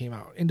huge when it came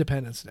out.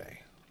 Independence Day.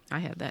 I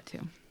had that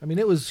too. I mean,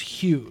 it was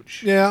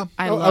huge. Yeah.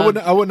 I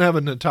wouldn't have it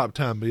in the top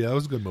 10, but yeah, it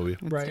was a good movie.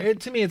 Right.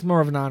 To me, it's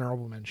more of an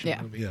honorable mention.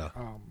 Yeah. Movie. Yeah.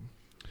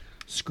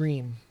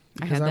 Scream.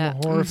 I Because had I'm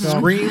that. a horror Mhm.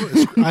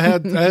 film. Scream. I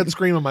had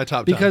Scream in my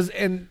top 10. Because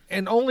and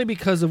only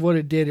because of what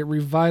it did, it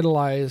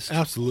revitalized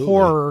Absolutely.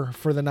 horror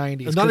for the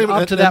 90s. And not even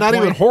up to and that not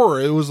point, even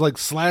horror. It was like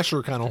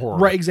slasher kind of horror.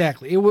 Right,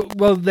 exactly.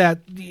 Well, that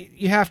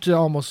you have to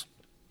almost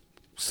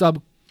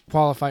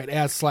sub-qualify it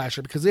as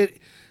slasher because it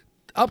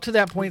up to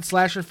that point,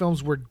 slasher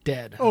films were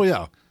dead. Oh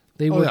yeah.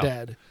 They Oh, were yeah.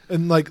 dead.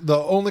 And like the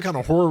only kind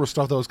of horror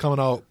stuff that was coming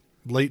out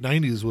late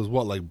 90s was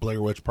what, like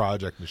Blair Witch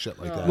Project and shit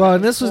like that. Well,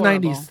 and this was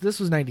Horrible. 90s. This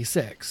was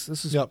 96.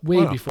 This was Yep. I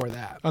way know. before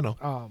that. I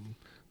know.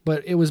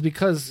 But it was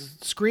because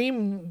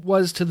Scream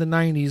was to the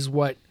 90s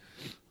what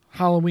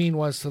Halloween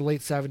was to the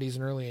late 70s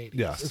and early 80s.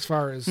 Yes. As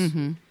far as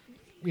Mm-hmm.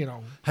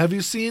 Have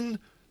you seen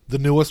the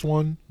newest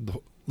one,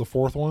 the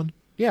fourth one?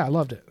 Yeah, I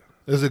loved it.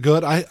 Is it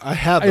good? I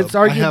have. It's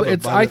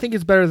arguably. I think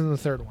it's better than the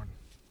third one.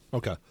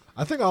 Okay.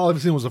 I think all I've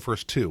seen was the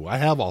first 2. I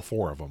have all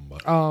 4 of them,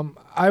 but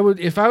I would,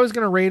 if I was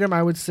going to rate them,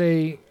 I would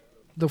say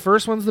the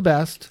first one's the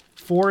best.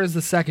 4 is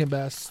the second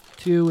best.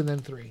 2 and then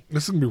 3.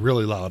 this is gonna be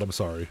really loud. I'm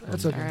sorry.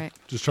 That's I'm okay. All right.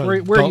 just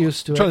trying. We're dump,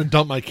 used to it. Trying to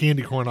dump my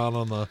candy corn out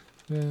on the.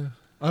 Yeah,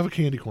 I have a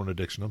candy corn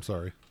addiction. I'm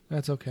sorry.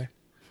 that's okay.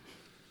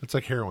 It's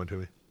like heroin to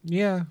me.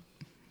 Yeah,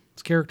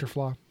 it's character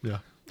flaw. Yeah.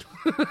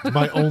 It's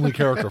my only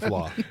character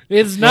flaw.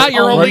 It's not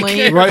your Only.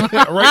 only. Right,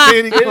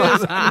 candy It corn.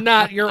 is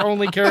not your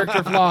only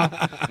character flaw.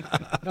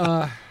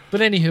 But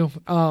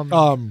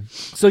anywho,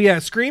 so yeah,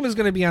 Scream is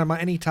going to be on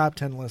any top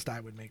 10 list I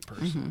would make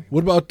personally.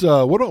 What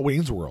about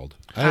Wayne's World?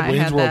 I had I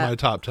Wayne's had World in that. my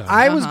top 10.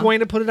 I was Uh-huh. going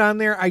to put it on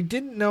there. I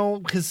didn't know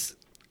because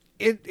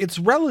it's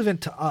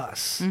relevant to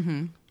us,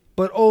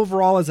 but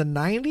overall as a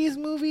 '90s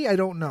movie, I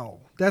don't know.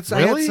 I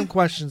Really? had some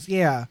questions.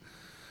 Yeah,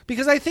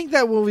 because I think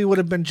that movie would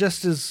have been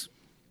just as.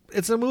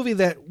 It's a movie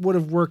that would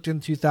have worked in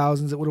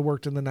 2000s. It would have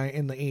worked in the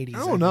 '80s. I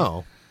don't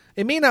know.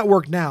 It may not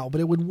work now,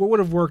 but it would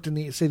have worked in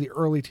the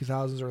early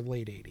 2000s or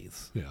late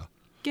 '80s. Yeah.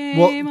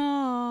 Game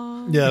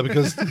on. Yeah,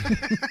 because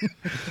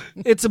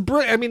It's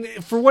I mean,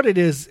 for what it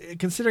is,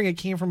 considering it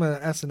came from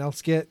an SNL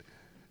skit,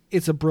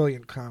 it's a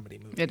brilliant comedy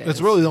movie. It is.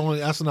 it's really the only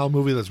SNL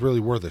movie that's really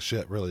worth a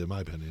shit, really, in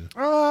my opinion.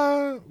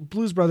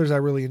 Blues Brothers, I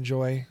really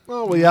enjoy.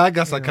 Oh, well, yeah, I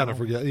guess I You kind know. of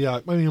forget. Yeah,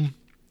 I mean,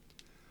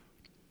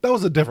 that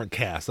was a different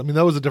cast. I mean,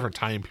 that was a different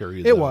time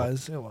period. It though.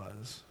 was.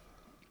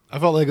 I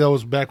felt like that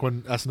was back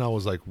when SNL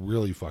was, like,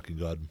 really fucking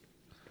good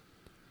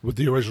with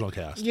the original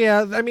cast.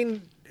 Yeah, I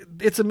mean,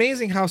 it's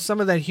amazing how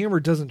some of that humor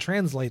doesn't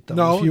translate though.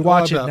 No, if you no,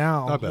 watch I it bet.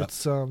 now, I bet.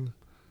 it's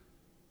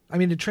I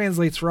mean, it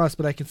translates for us,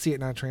 but I can see it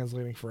not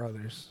translating for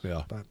others.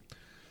 Yeah. But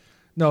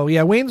no,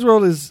 yeah, Wayne's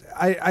World is.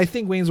 I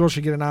think Wayne's World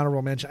should get an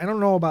honorable mention. I don't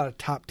know about a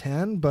top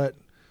 10, but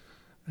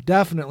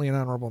definitely an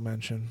honorable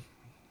mention.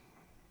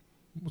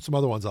 What's some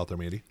other ones out there,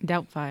 matey?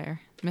 Doubtfire.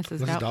 Mrs.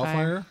 Mrs.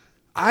 Doubtfire.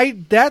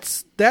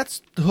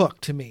 That's Hook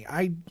to me.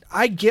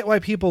 I get why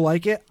people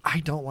like it.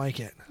 I don't like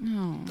it.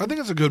 No. I think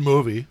it's a good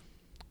movie.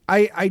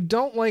 I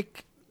don't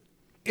like.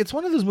 It's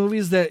one of those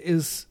movies that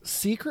is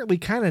secretly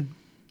kind of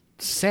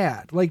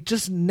sad, like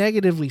just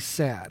negatively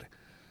sad.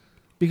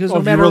 Because Well,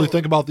 no if matter you really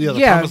think about the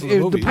premise of the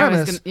movie.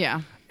 premise,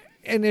 Yeah.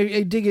 and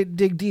they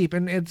dig deep,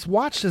 and it's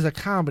watched as a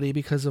comedy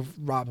because of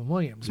Robin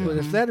Williams. But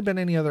if that had been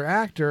any other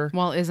actor,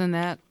 Well, isn't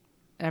that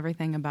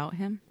everything about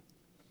him?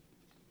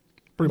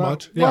 Pretty Well,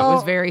 much. Yeah. well, It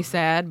was very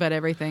sad, but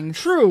everything's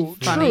true,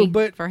 funny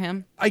but for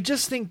him. I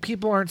just think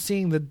people aren't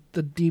seeing the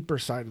deeper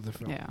side of the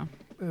film. Yeah.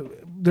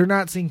 They're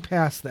not seeing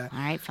past that. All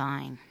right,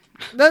 fine.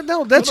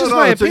 No, that's just No,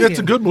 my it's opinion. it's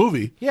a good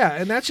movie. Yeah,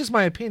 and that's just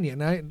my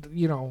opinion.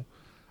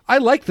 I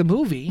like the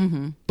movie,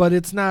 but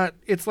it's not.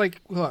 It's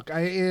like, look,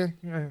 I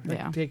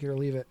Yeah. take it or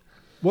leave it.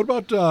 What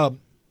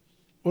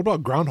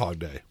about Groundhog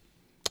Day?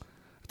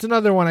 It's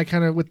another one I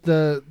kind of with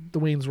the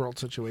Wayne's World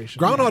situation.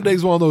 Groundhog Day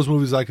is one of those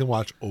movies I can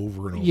watch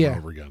over and over Yeah. and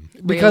over again.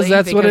 Because Really?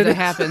 that's what Because it is.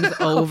 happens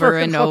over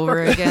and over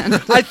again.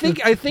 I think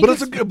But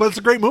it's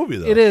a great movie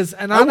though. it is,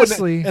 and I wouldn't-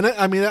 honestly,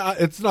 I mean,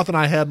 it's nothing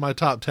I had in my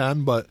top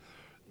 10, but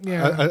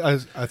yeah.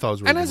 I thought it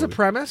was a really And good as a movie.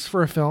 premise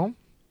for a film,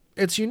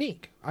 it's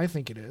unique. I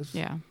think it is.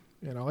 Yeah.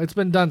 It's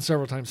been done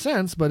several times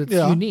since, but it's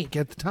Yeah. unique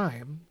at the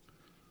time.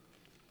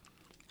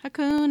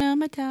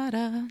 Hakuna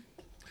Matata.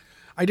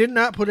 I did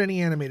not put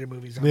any animated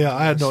movies on. Yeah, my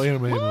I had no list.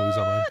 animated movies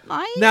on mine.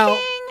 Lion Now,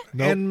 King?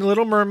 Nope. and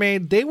Little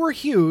Mermaid, they were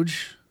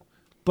huge,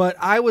 but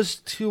I was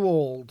too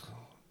old,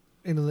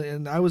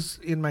 and I was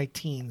in my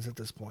teens at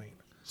this point.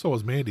 So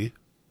was Mandy.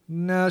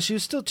 No, she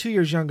was still 2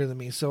 years younger than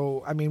me.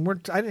 So I mean,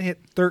 I didn't hit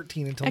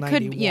 13 until I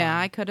 91.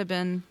 I could have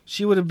been.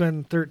 She would have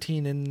been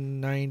 13 in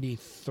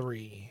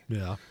 93.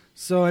 Yeah.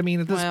 So I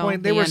mean, at this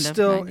point, they the were end of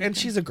still, 93. and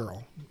she's a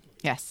girl.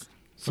 Yes,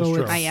 So That's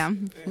true. it's, I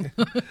am.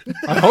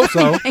 I hope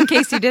so. In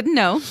case you didn't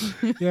know.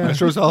 Yeah. I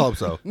sure as hell hope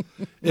so.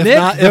 If Nick,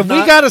 not,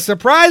 we got a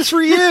surprise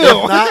for you.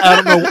 if not,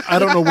 I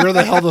don't know where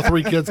the hell the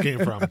 3 kids came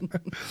from.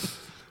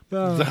 It's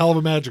a hell of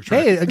a magic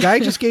trick. Hey, a guy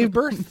just gave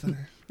birth.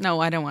 No,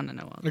 I don't want to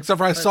know. All that. Except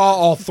for I saw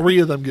all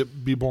 3 of them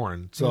be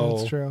born. So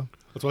That's true.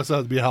 That's why I said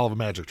it'd be a hell of a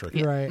magic trick.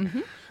 Right.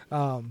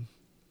 Mm-hmm.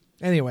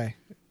 Anyway,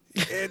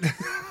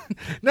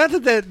 not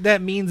that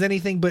means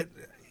anything, but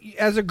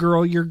as a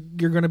girl, you're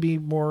going to be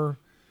more.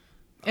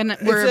 And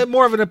It's we're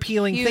more of an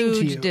appealing thing to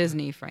huge you.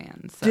 Disney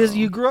fans. So.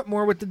 You grew up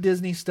more with the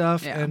Disney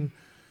stuff, Yeah. and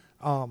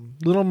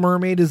Little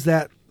Mermaid is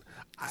that.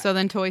 So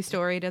then Toy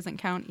Story doesn't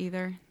count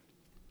either.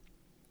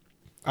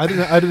 I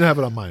didn't have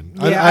it on mine.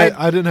 Yeah,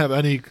 I didn't have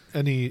any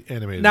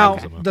animated Now,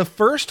 movies on mine. the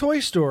first Toy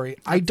Story,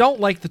 I don't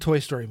like the Toy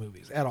Story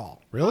movies at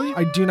all. Really?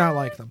 I do not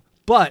like them.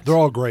 But They're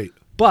all great.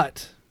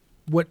 But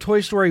what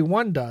Toy Story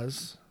 1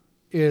 does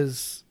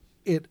is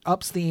it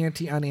ups the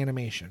ante on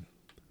animation.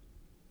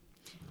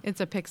 It's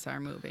a Pixar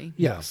movie.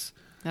 Yes.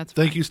 That's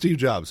Thank fine. you, Steve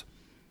Jobs.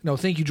 No,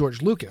 thank you,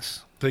 George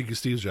Lucas. Thank you,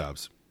 Steve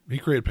Jobs. He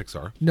created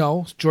Pixar.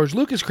 No, George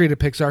Lucas created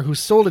Pixar, who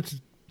sold it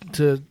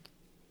to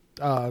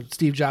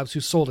Steve Jobs, who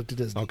sold it to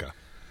Disney. Okay.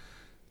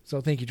 So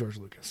thank you, George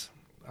Lucas.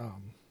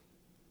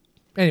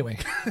 Anyway,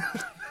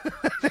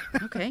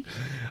 Okay.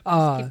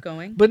 Let's keep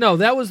going. but no,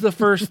 that was the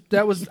first.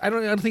 That was I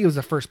don't think it was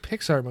the first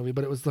Pixar movie,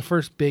 but it was the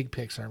first big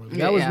Pixar movie.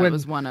 That was Yeah, when it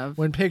was one of.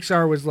 when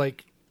Pixar was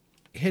like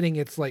hitting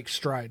its like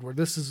stride, where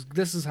this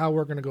is how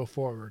we're going to go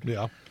forward.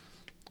 Yeah.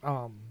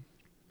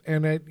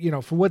 And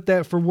it,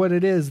 for what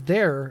it is,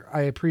 there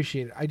I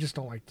appreciate it. I just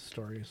don't like the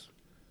stories.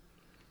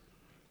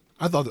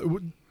 I thought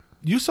that,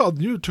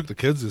 you took the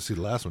kids to see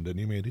the last one, didn't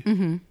you, Mandy?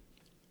 Mm-hmm.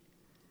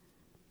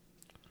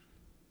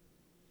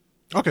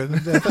 Okay.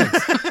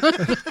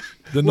 Thanks.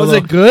 Was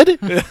it good?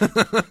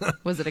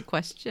 Was it a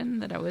question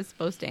that I was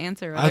supposed to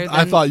answer? Other I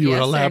than thought you yes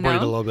would or elaborate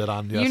no? a little bit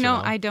on yes You know,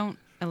 or no. I don't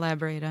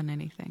elaborate on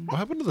anything. What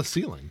happened to the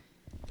ceiling?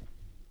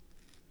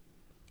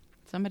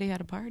 Somebody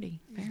had a party.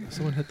 Apparently.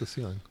 Someone hit the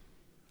ceiling.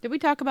 Did we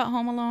talk about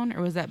Home Alone,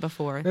 or was that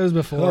before? It was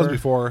before. That was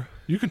before.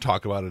 You can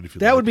talk about it if you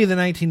That like. would be the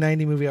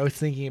 1990 movie I was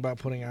thinking about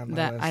putting on my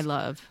That list. I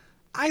love.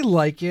 I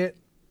like it.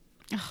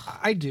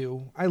 I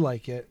do. I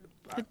like it.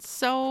 It's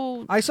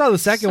so. I saw the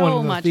second so one in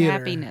the much theater.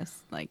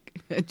 happiness. Like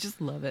I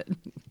just love it.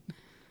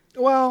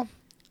 Well,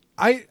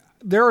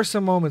 there are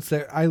some moments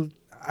that I don't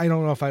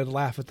know if I'd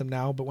laugh at them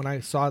now, but when I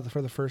saw it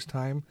for the first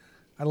time,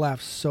 I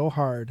laughed so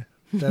hard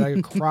that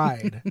I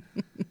cried.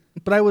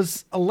 But I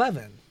was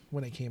 11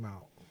 when it came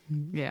out.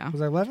 Yeah.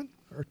 Was I 11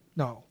 or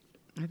no?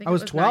 I think I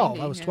was it 12.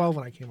 90, I was yeah. 12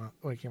 when it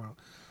came out.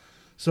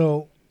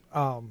 So,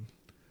 and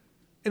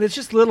it's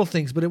just little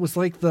things, but it was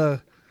like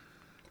the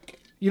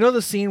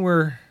scene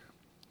where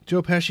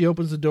Joe Pesci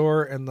opens the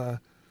door and the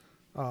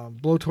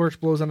blowtorch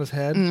blows on his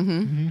head.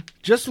 Mm-hmm.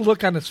 Just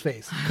look on his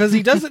face because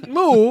he doesn't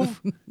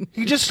move.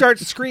 He just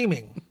starts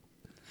screaming,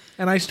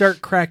 and I start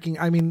cracking.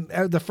 I mean,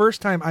 the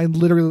first time I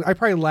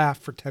probably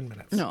laughed for 10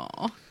 minutes. No.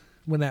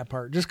 When that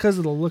part, just because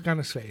of the look on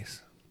his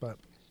face. But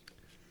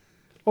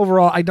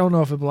overall, I don't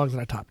know if it belongs in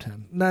a top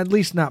 10. At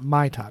least not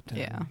my top 10.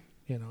 Yeah.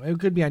 It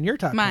could be on your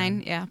top 10.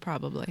 Mine, yeah,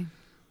 probably.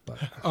 But,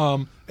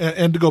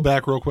 and to go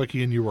back real quick,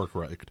 Ian, you were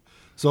correct.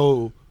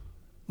 So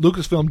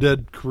Lucasfilm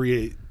did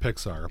create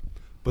Pixar,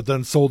 but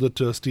then sold it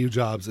to Steve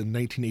Jobs in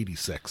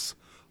 1986,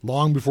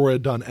 long before it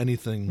had done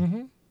anything.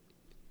 Mm-hmm.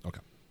 Okay.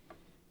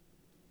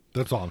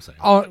 That's all I'm saying.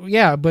 oh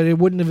yeah, but it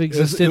wouldn't have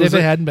existed if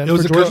it hadn't been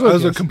for George It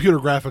was a Lucas. computer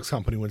graphics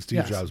company when Steve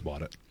Yes. Jobs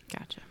bought it.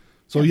 Gotcha.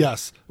 So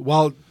yes,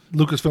 while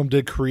Lucasfilm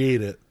did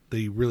create it,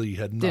 they really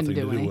had Didn't nothing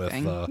do to do with.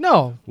 anything.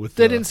 No, with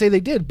they didn't say they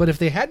did. But if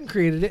they hadn't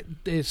created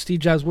it,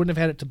 Steve Jobs wouldn't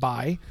have had it to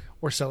buy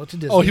or sell it to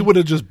Disney. Oh, he would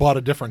have just bought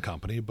a different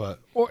company, but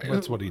Or,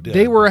 that's what he did.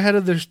 They were ahead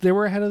of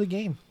the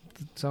game.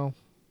 So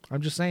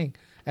I'm just saying,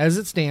 as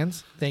it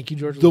stands, thank you,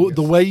 George Lucas.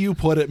 The way you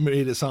put it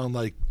made it sound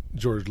like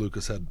George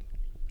Lucas had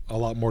a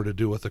lot more to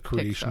do with the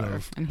creation Pixar,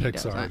 of and he Pixar,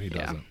 doesn't, and he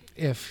yeah. doesn't.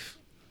 if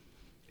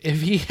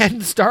he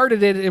hadn't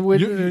started it, it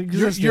wouldn't have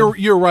existed.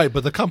 You're right,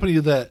 but the company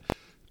that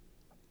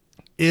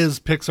is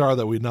Pixar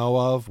that we know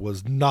of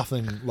was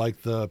nothing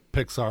like the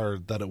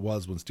Pixar that it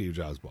was when Steve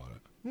Jobs bought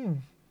it.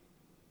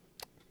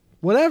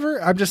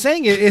 Whatever. I'm just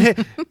saying it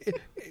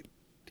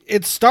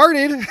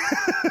started.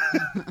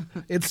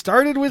 It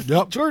started with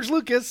Yep. George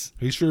Lucas,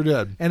 He sure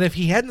did. and if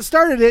he hadn't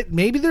started it,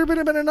 maybe there would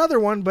have been another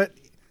one, but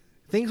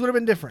things would have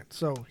been different.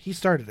 So he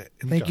started it.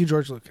 And thank Okay. you,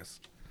 George Lucas.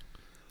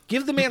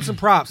 Give the man some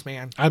props,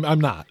 man. I'm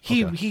not.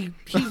 He Okay.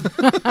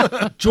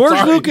 George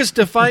Sorry. Lucas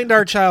defined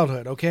our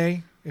childhood,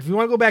 okay? If you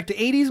want to go back to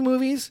 80s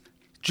movies,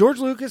 George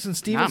Lucas and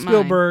Steven Not mine.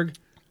 Spielberg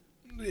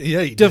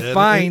Yeah, he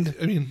defined-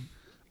 did. I mean,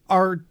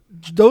 are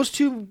those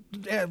two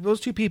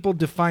people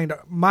defined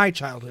my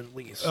childhood at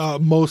least.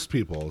 most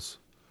people's,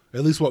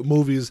 at least what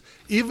movies,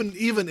 even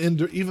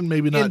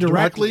maybe not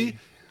Indirectly.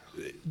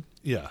 directly.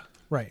 Yeah,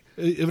 Right.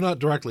 If not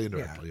directly, Yeah,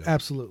 indirectly. Yeah.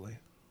 absolutely.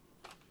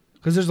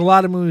 Because there's a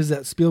lot of movies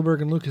that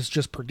Spielberg and Lucas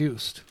just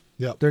produced.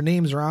 Yep. Their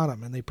names are on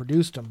them, and they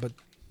produced them, but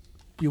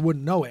you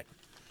wouldn't know it.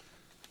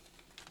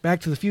 Back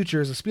to the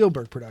Future is a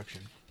Spielberg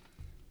production.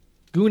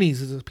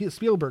 Goonies is a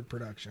Spielberg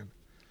production.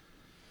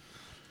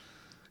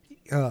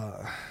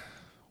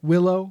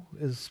 Willow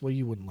is... Well,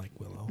 you wouldn't like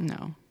Willow.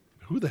 No.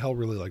 Who the hell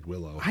really liked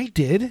Willow? I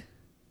did.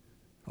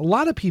 A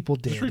lot of people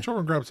did. Just reach over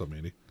and grab some,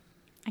 Andy.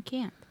 I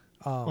can't.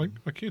 Why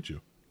can't you?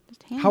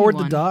 Just hand me Howard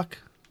the one. Duck.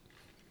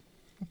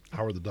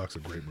 Howard the Duck's a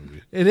great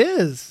movie. It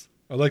is.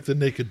 I like the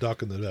naked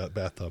duck in the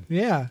bathtub.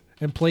 Yeah.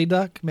 And Play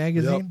Duck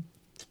magazine.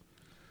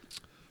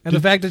 And the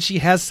fact that she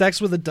has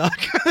sex with a duck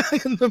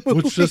in the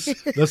movie. Which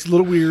that's a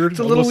little weird. It's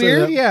a little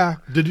weird, yeah.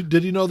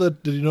 Did you know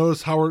that? Did you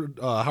notice Howard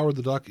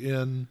the Duck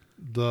in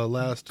the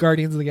last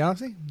Guardians of the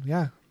Galaxy?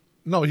 Yeah.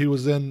 No, he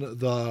was in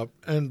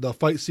the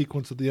fight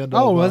sequence at the end.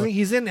 Oh, of, was he?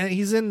 He's in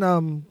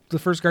the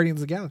first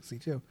Guardians of the Galaxy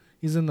too.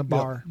 He's in the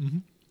bar. Mm-hmm.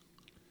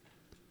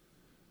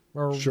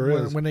 Or Sure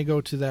when, is. when they go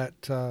to that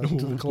to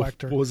the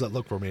collector. What was that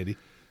look for, Andy?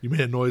 You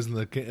made a noise in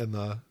the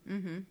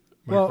Mm-hmm.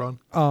 microphone.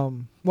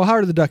 Well,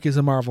 Howard the Duck is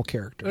a Marvel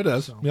character. It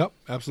is. so. Yep,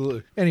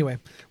 absolutely. Anyway,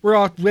 we're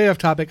all way off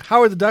topic.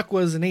 Howard the Duck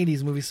was an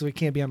 '80s movie, so it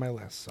can't be on my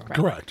list. So.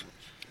 Correct.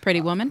 Pretty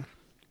Woman.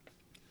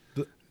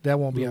 That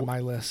won't be on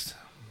my list,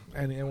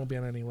 and it won't be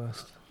on any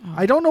list.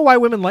 I don't know why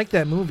women like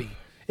that movie.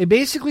 It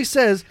basically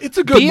says It's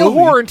a good be movie. a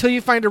whore until you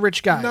find a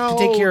rich guy No, to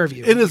take care of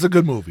you. It is a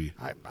good movie.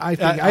 I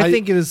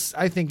think it is.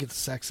 I think it's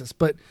sexist,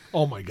 but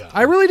Oh my god,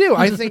 I really do.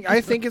 I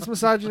think it's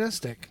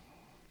misogynistic.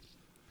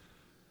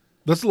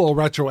 that's a little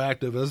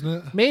retroactive, isn't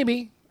it?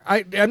 Maybe.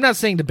 I'm not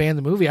saying to ban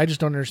the movie. I just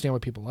don't understand why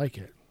people like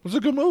it. It's a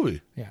good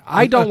movie. Yeah,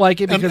 I don't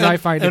like it because I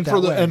find it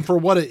that way. And for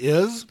what it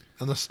is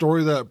and the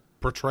story that it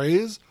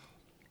portrays,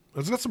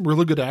 it's got some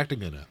really good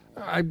acting in it.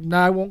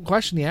 I won't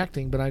question the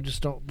acting, but I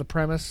just don't. The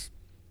premise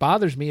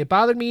bothers me. It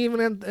bothered me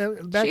even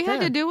back She then.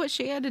 had to do what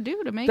she had to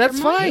do to make That's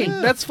her money.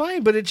 fine. That's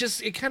fine. But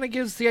it kind of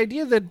gives the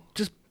idea that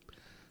just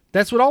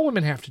that's what all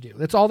women have to do.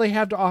 That's all they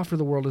have to offer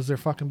the world is their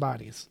fucking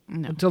bodies.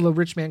 No. Until the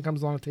rich man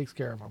comes along and takes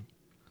care of them.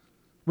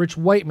 Rich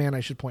white man, I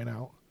should point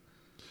out.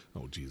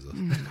 Oh Jesus!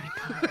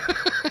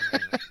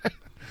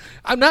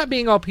 I'm not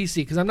being all PC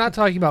because I'm not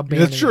talking about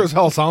banning. It sure as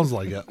hell sounds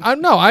like it.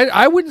 No,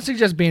 I wouldn't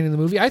suggest banning the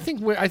movie. I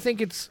think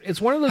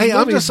it's one of those. Hey, movies,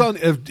 I'm just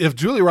saying, if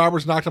Julie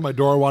Roberts knocked on my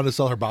door and wanted to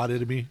sell her body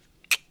to me,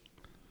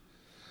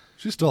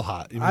 she's still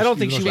hot. even I don't though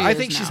think she. She I is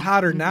think she's now.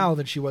 hotter now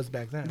than she was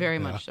back then. Very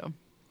much so.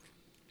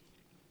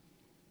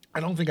 I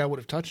don't think I would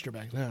have touched her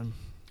back then.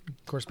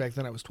 Of course, back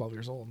then I was 12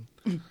 years old.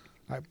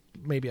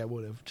 Maybe I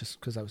would have just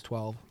because I was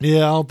 12. Yeah,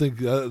 I don't think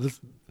she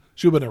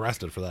would have been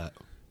arrested for that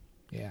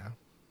Yeah.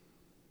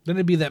 Then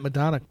it'd be that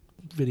Madonna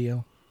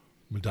video.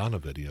 Madonna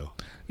video.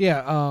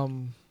 Yeah.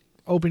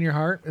 "Open Your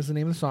Heart" is the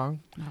name of the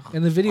song.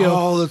 In the video,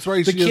 Oh, that's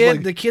right.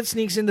 the kid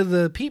sneaks into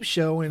the peep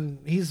show and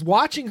he's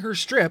watching her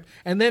strip,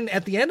 and then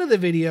at the end of the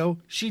video,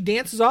 she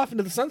dances off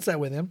into the sunset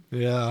with him.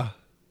 Yeah,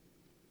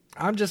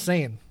 I'm just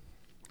saying.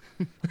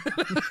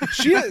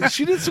 she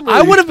did some. I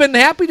Really, would have been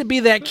happy to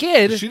be that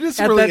kid. She did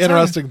some at really that time.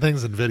 interesting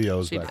things in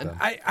videos She back did.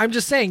 then. I'm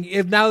just saying,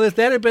 if that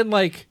had been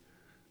like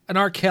an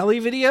R. Kelly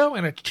video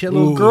and a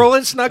little girl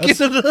had snuck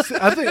into the...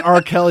 I think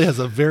R. Kelly has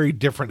a very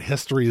different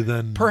history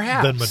than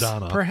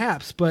Madonna.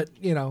 Perhaps, but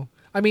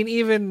I mean,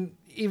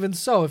 even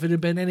so, if it had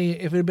been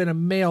a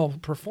male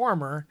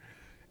performer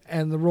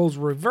and the roles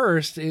were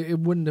reversed, it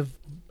wouldn't have.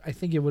 I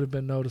think it would have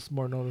been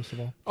more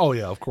noticeable. Oh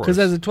yeah, of course. Because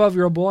as a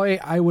 12-year-old boy,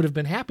 I would have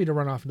been happy to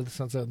run off into the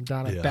sunset with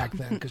Madonna Yeah. back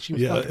then because she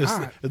was Yeah, fucking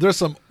hot. there's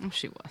some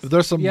She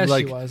was. Yes,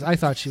 like she was. I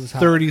thought she was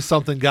hot.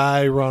 30-something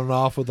guy running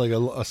off with like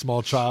a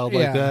small child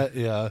like Yeah.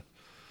 that.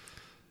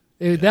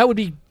 Yeah, That would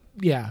be,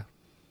 yeah.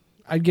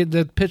 I'd get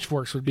the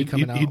pitchforks would be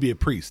coming out. he'd be a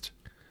priest.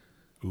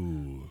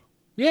 Ooh.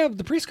 Yeah,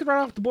 the priest could run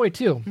off with the boy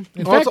too.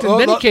 In Oh, fact, that's- in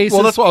many that- cases.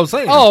 well, that's what I was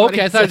saying. Oh,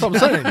 okay. I thought That's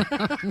what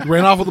I'm saying. He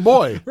ran off with the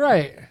boy.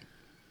 right.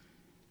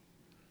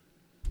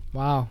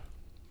 Wow,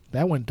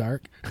 that went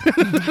dark.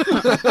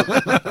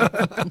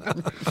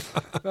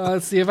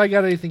 Let's see if I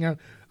got anything out.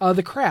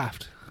 The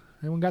Craft.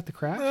 Anyone got The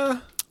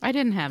Craft? I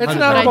didn't have It's that, an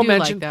but I honorable do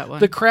mention. like that one.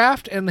 The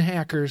Craft and The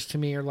Hackers to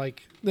me are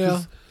like,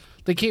 Yeah.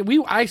 they can't.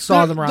 I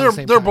saw them around They're, the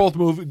same they're time.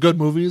 both good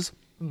movies.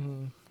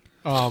 Mm-hmm.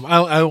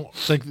 I don't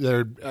think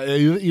they're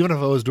even if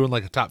I was doing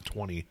like a top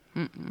 20.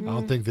 I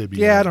don't think they'd be.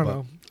 Yeah, I good, don't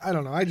know. I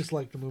don't know. I just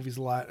like the movies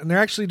a lot, and they're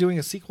actually doing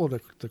a sequel to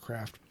The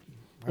Craft.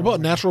 What about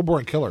Natural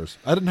Born Killers?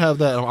 I didn't have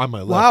that on my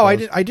list. Wow,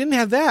 Was- I didn't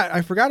have that.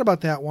 I forgot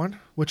about that one,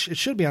 which it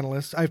should be on the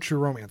list. I have True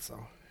Romance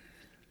though.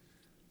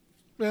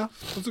 Yeah,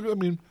 that's a good. I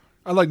mean,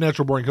 I like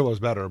Natural Born Killers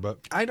better, but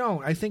I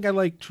don't. I think I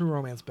like True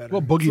Romance better.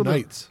 well, Boogie It's a little-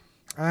 Nights.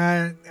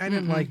 I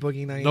didn't like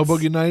Boogie Nights. No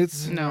Boogie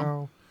Nights.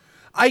 No.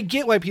 I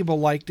get why people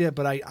liked it,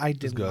 but I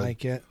didn't good.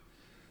 like it.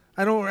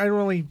 I don't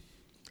really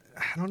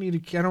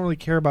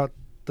care about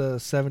the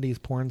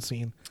 70s porn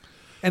scene.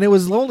 And it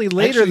was only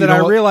later Actually, that you know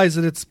I what? realized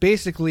that it's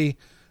basically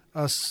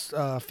a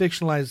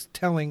fictionalized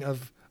telling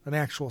of an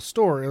actual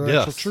story, an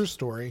actual true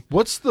story.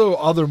 What's the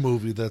other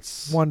movie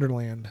that's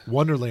Wonderland?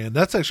 Wonderland.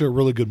 That's actually a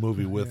really good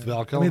movie with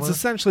Val Kilmer. I mean, it's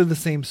essentially the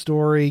same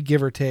story,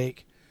 give or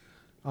take.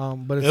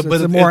 But it's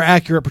a more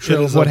accurate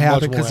portrayal of what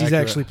happened because he's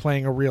actually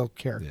playing a real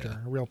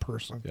character, a real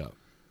person. Yeah.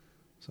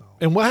 So,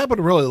 and what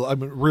happened really, I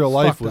mean, real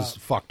life was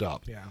fucked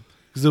up. Yeah.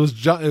 Because it was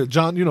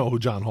John, you know who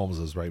John Holmes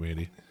is, right,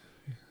 Mandy?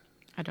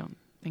 I don't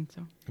think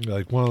so.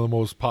 Like one of the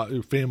most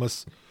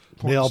famous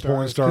male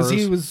porn stars.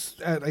 Because he was,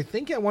 I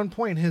think at one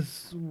point,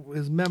 his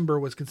member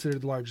was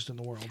considered the largest in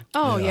the world.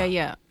 Oh,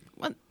 yeah.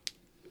 What?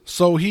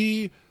 So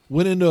he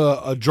went into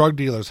a drug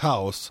dealer's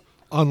house,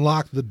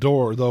 unlocked the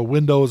door, the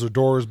windows or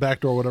doors,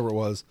 back door, whatever it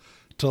was,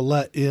 to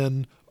let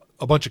in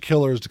a bunch of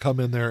killers to come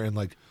in there and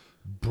like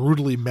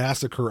brutally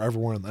massacre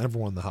everyone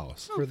in the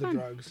house. For the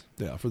drugs.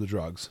 Yeah, for the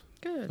drugs.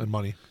 Good. And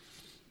money.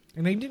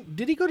 And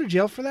did he go to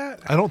jail for that?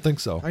 I don't think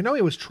so. I know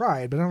he was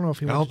tried, but I don't know if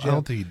he went to jail. I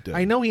don't think he did.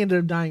 I know he ended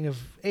up dying of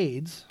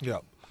AIDS. Yeah.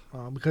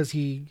 Because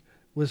he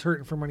was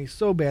hurting for money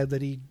so bad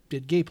that he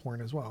did gay porn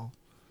as well.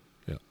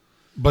 Yeah.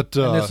 But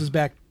and this was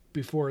back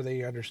before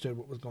they understood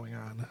what was going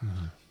on.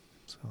 Mm-hmm.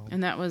 So.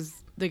 And that was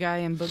the guy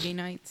in Boogie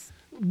Nights?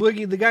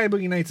 The guy in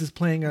Boogie Nights is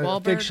playing a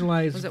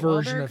fictionalized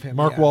version Wahlberg? of him.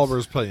 Mark Wahlberg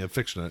is playing a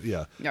fiction,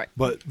 yeah. Right.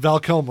 But Val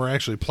Kilmer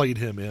actually played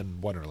him in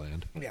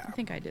Wonderland. Yeah. I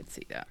think I did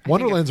see that.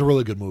 Wonderland's a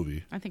really good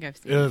movie. I think I've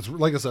seen And it. it's,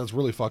 like I said, it's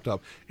really fucked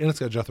up. And it's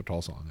got a Jethro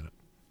Tull song in it.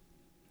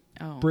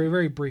 Oh,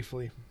 Very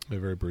briefly.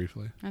 Very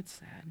briefly. that's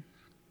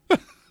sad.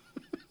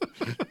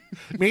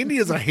 Mandy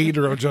is a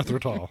hater of Jethro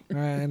Tull.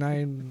 And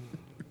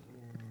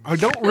I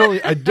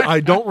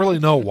don't really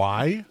know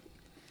why.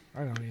 I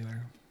don't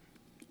either.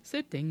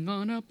 Sitting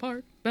on a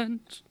park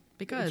bench.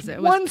 Because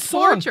it one was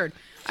song. tortured.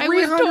 I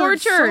was 300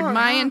 tortured song,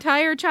 my huh?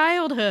 entire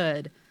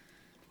childhood.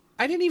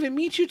 I didn't even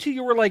meet you till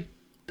you were like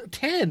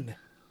 10.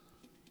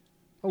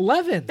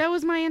 11. That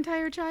was my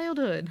entire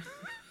childhood.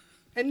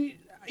 And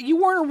you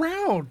weren't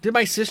around. Did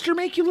my sister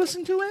make you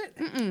listen to it?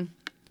 Mm-mm.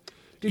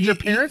 Did your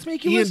parents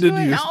make you Ian listen to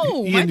didn't it? use-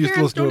 No, Ian my used to parents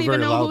listen to don't it even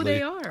very know who loudly.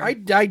 they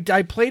are.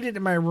 I played it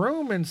in my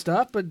room and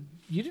stuff, but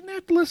you didn't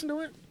have to listen to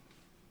it.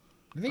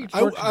 I think it's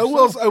I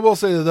will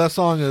say that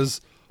song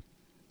is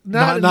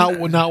not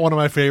one of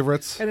my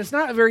favorites. and it's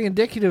not very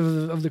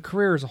indicative of the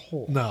career as a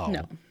whole.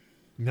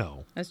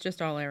 No. That's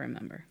just all I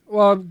remember.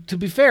 Well, to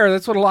be fair,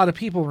 that's what a lot of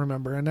people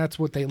remember, and that's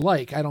what they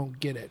like. I don't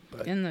get it,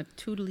 but And the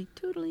tootly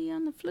tootly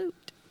on the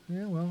flute.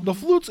 yeah, well, The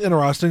flute's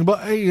interesting, but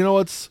hey, you know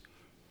it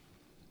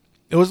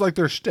was like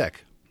their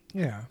shtick.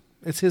 yeah,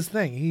 it's his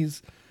thing.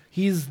 He's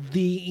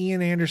the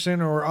Ian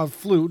Anderson or of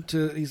flute.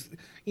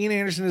 Ian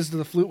Anderson is to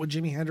the flute what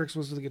Jimi Hendrix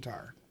was to the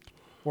guitar,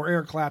 or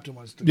Eric Clapton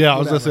was. To Yeah, I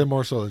was gonna whatever. say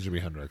more so than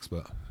Jimi Hendrix,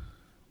 but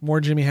More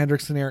Jimi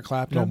Hendrix than Eric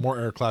Clapton. no, more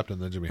Eric Clapton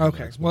than Jimi Okay,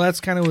 Hendrix. well,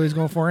 that's kind of what he's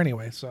going for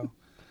anyway. So,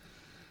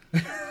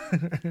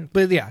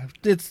 but yeah,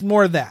 it's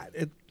more that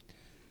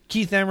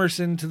Keith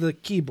Emerson to the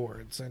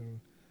keyboards and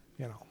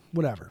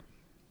whatever.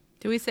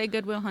 Did we say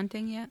Good Will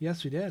Hunting yet?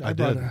 Yes, we did. I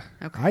did.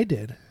 Okay. I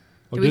did.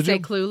 Oh, Did we did say you?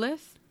 Clueless?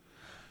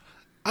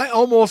 I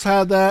almost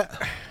had that.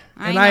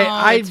 I And know,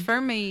 I- it's for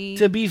me.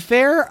 To be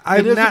fair,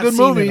 I've is a not good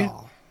seen movie. it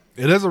all.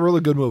 It is a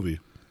really good movie.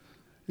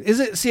 Is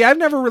it? See, I've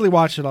never really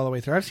watched it all the way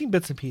through. I've seen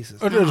bits and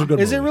pieces. It is a good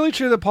Is movie. it really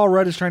true that Paul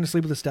Rudd is trying to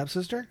sleep with his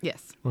stepsister?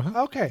 Yes.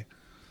 Okay.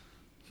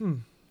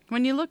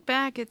 When you look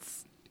back,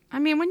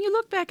 when you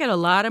look back at a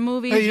lot of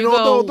movies, Hey, you know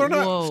go, what though?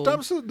 They're whoa.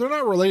 not they're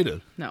not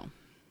related. No.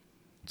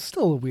 It's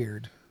still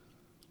weird.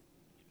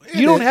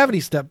 You don't have any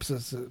step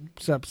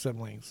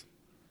siblings.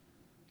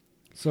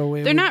 So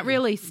They're not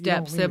really you step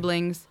don't need-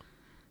 siblings.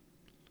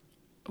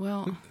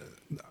 Well,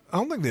 I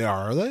don't think they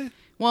are they?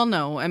 well,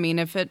 no. I mean,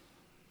 if it,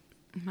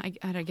 I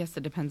guess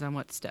it depends on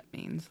what step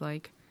means.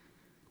 Like,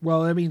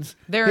 Well, that means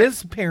They're-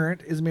 his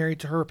parent is married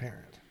to her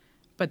parent.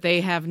 but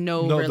they have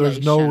no No, relation.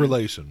 there's no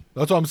relation.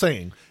 That's what I'm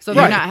saying. So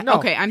they're Right, not. no.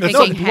 Okay, I'm It's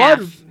thinking not half.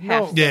 blood,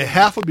 half. no. Yeah,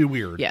 half would be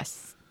weird.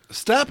 Yes.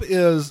 Step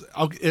is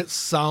it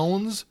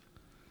sounds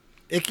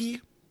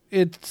icky.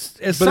 It's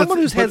as But someone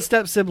it's- who's had but-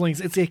 step siblings,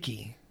 it's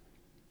icky.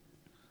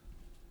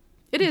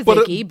 It is But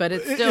icky, but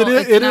it's still.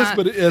 it is, not,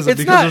 but it isn't It's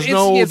because not. there's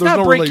no It's there's not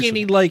no breaking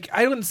relation. any.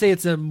 I wouldn't say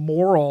it's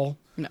immoral.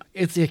 No.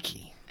 It's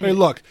icky. Hey,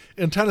 look,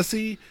 in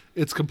Tennessee,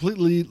 it's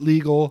completely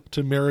legal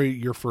to marry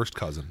your first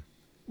cousin.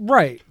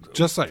 Right.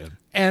 Just saying.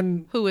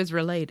 And Who is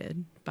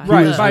related by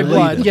Right, blood. by Related.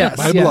 blood, yes,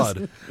 by yes.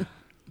 blood.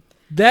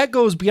 that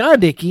goes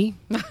beyond icky,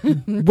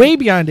 way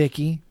beyond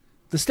icky.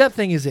 The step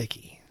thing is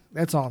icky.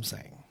 That's all I'm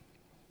saying.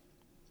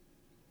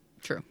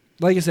 True.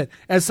 Like I said,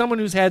 as someone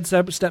who's had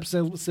step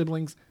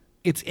siblings,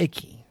 it's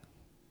icky.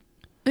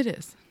 It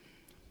is.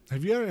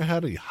 Have you ever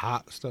had any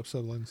hot step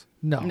siblings?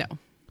 No. No.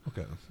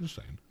 Okay, just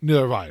saying.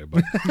 Neither have I.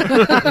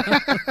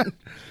 But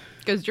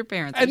Because your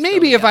parents. are And still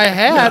maybe if I together.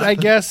 had, I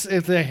guess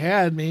if they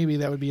had, maybe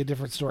that would be a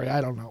different story. I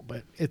don't know,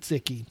 but it's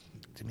icky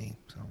to me.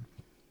 So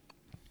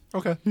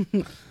okay,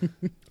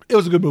 it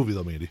was a good movie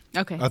though, Mandy.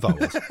 Okay. I thought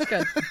it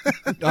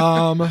was.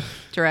 Good.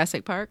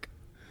 Jurassic Park.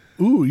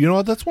 Ooh, you know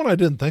what? That's one I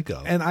didn't think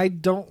of. and I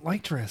don't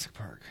like Jurassic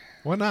Park.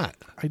 Why not?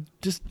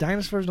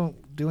 Dinosaurs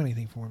don't do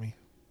anything for me.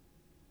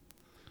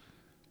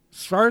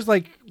 As far as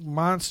like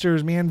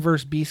monsters, man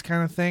versus beast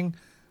kind of thing,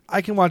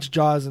 I can watch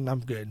Jaws and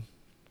I'm good.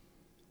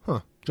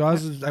 Huh.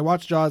 I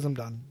watched Jaws, I'm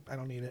done. I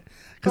don't need it.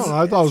 I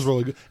thought it was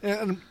really good.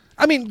 And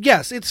I mean,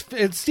 yes, it's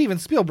Steven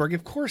Spielberg.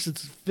 Of course,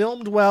 it's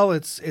filmed well.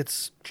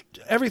 It's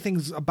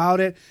everything's about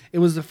it. It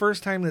was the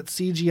first time that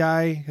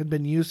CGI had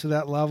been used to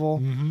that level.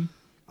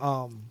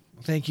 Mm-hmm.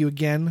 Thank you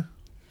again,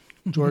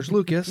 George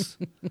Lucas,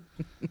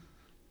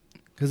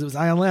 because it was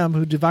ILM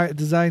who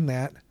designed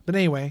that. But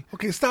anyway,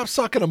 okay, stop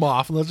sucking them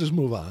off and let's just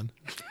move on.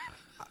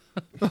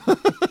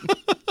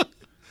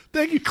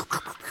 Thank you,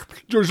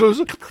 George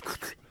Lucas.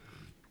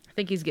 I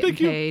think he's getting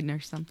paid or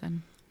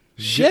something.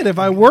 shit, if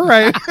I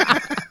were,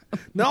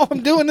 no,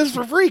 I'm doing this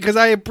for free because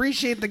I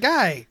appreciate the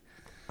guy.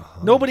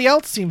 Nobody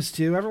else seems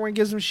to. Everyone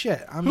gives him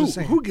shit. I'm just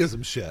saying. Who gives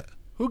him shit?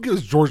 Who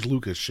gives George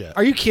Lucas shit?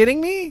 Are you kidding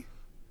me?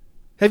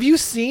 Have you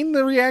seen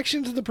the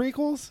reaction to the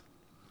prequels?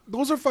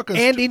 Those are fucking...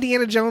 And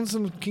Indiana Jones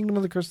and Kingdom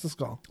of the Crystal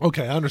Skull.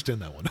 Okay, I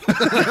understand that one.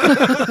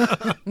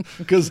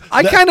 Because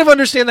I kind of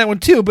understand that one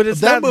too, but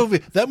it's that not... movie.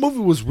 That movie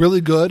was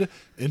really good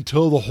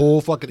until the whole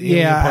fucking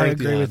alien part I at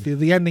the agree end. with you.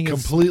 The ending is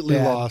completely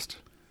bad. lost.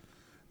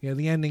 Yeah,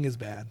 the ending is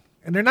bad.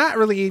 And they're not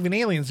really even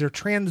aliens. They're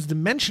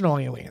trans-dimensional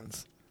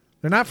aliens.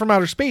 They're not from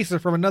outer space. They're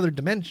from another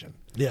dimension.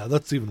 Yeah,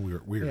 that's even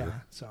weirder. Yeah,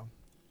 so...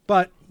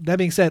 But, that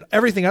being said,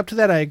 everything up to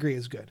that I agree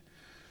is good.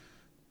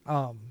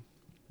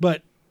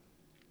 But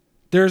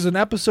there's an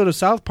episode of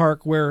South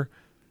Park where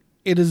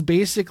it is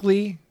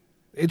basically...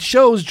 It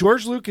shows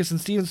George Lucas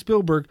and Steven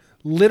Spielberg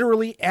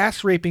literally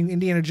ass-raping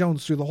Indiana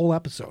Jones through the whole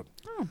episode.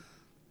 Oh.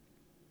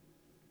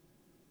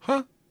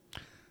 Huh?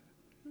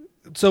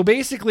 So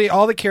basically,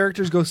 all the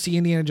characters go see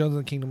Indiana Jones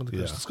and the Kingdom of the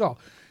Crystal Skull.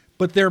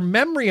 But their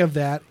memory of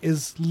that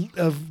is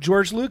of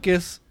George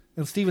Lucas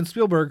and Steven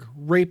Spielberg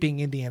raping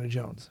Indiana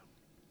Jones.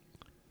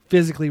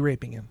 Physically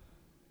raping him.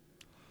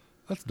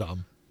 That's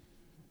dumb.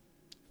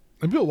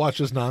 And people watch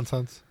this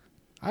nonsense.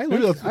 I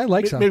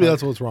like South maybe Park.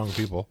 that's what's wrong with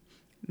people.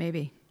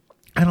 Maybe.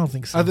 I don't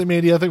think so. I think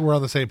we're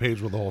on the same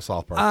page with the whole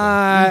South Park thing.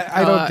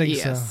 I don't think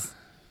yes. so.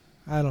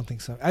 I don't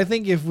think so. I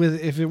think if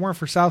it weren't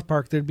for South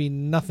Park, there'd be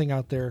nothing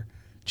out there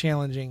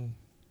challenging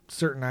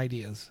certain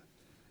ideas.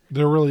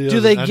 There really is. Do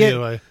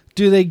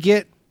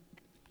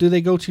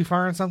they go too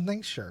far on some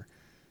things? Sure.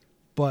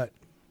 But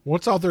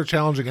what's out there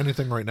challenging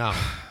anything right now?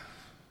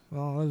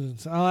 well,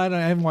 I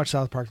haven't watched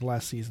South Park the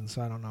last season,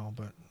 so I don't know.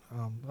 But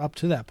up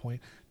to that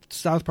point,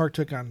 South Park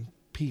took on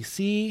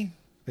PC.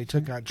 They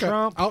took on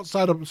Trump.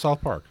 Outside of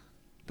South Park.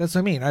 That's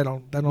what I mean. I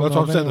don't That's know what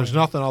I'm saying. anyone. There's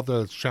nothing out there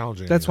that's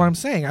challenging. That's what I'm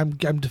saying.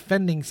 I'm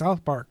defending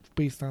South Park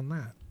based on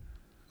that.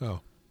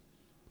 Oh.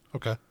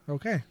 Okay.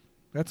 Okay.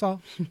 That's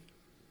all.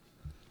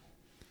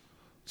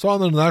 So on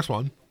to the next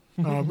one.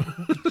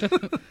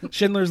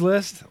 Schindler's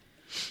List.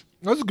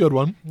 That's a good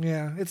one.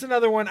 Yeah, it's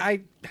another one.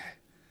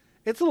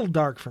 It's a little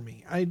dark for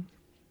me. I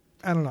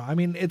don't know. I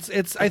mean, it's.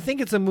 I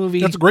think it's a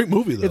movie. That's a great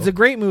movie, though. It's a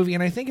great movie,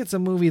 and I think it's a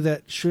movie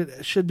that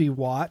should be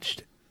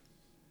watched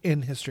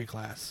in history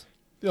class.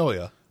 Oh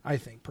yeah. I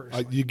think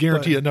personally. You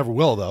guarantee it never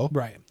will, though.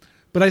 Right,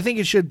 but I think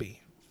it should be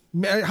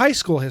high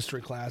school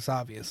history class,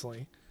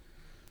 obviously.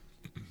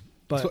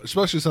 But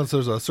especially since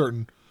there's a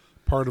certain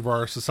part of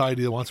our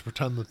society that wants to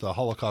pretend that the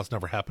Holocaust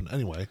never happened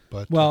anyway.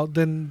 But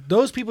then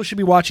those people should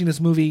be watching this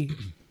movie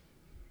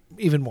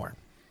even more.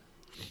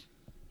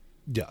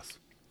 Yes.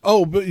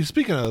 Oh, but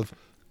speaking of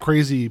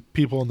crazy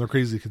people and their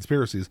crazy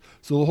conspiracies,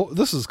 so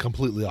this is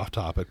completely off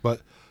topic,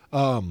 but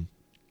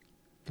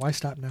Why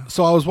stop now?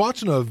 so I was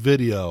watching a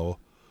video.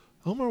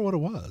 I don't remember what it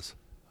was,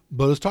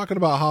 but it was talking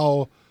about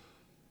how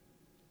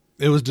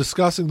it was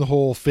discussing the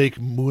whole fake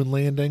moon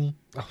landing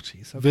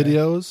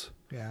videos.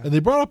 Yeah. And they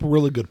brought up a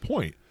really good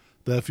point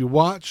that if you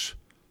watch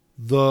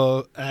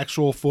the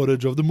actual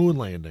footage of the moon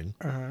landing,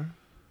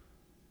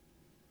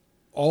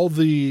 all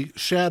the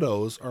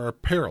shadows are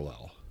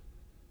parallel.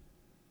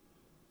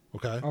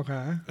 Okay?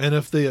 Okay. And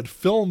if they had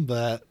filmed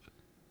that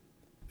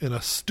in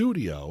a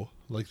studio,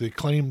 like they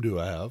claim to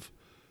have,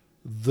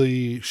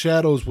 the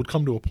shadows would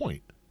come to a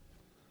point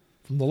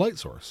from the light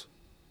source.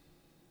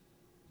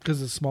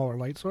 Because it's a smaller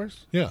light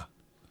source? Yeah.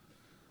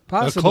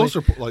 Possibly. A closer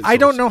light source. I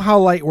don't know how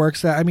light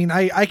works. I mean,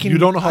 I can... You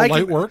don't know how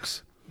light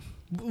works?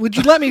 Would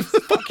you let me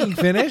fucking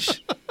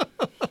finish?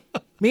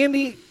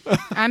 Mandy,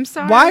 I'm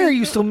sorry. why are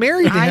you still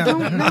married to him? I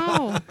don't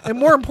know. And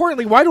more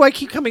importantly, why do I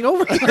keep coming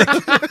over here?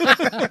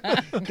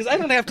 Because I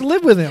don't have to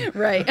live with him.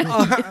 Right.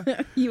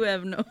 You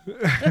have no.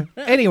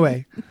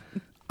 Anyway,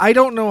 I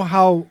don't know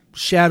how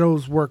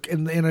shadows work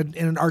in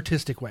an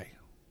artistic way.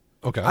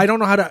 Okay. I don't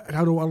know how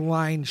to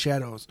align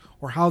shadows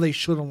or how they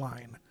should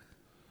align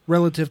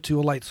relative to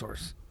a light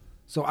source.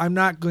 So I'm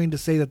not going to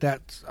say that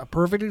that's a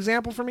perfect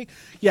example for me.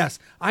 Yes,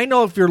 I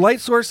know if your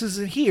light source is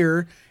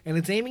here and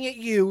it's aiming at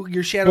you,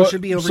 your shadow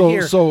should be over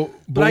here.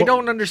 But I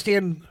don't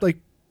understand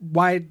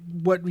what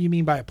you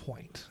mean by a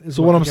point.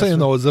 So what I'm saying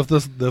though is if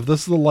this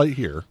is the light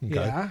here, okay,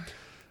 yeah,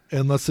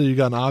 and let's say you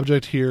got an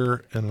object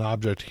here and an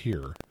object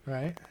here,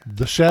 right,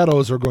 the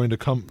shadows are going to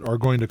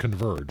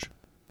converge.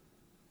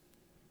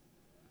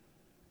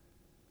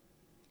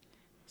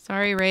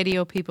 Sorry,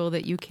 radio people,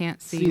 that you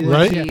can't see.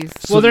 Right? These.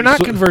 Well, they're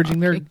not converging;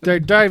 they're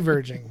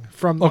diverging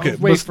from Okay,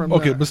 away but, from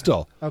okay, the, but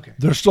still, okay.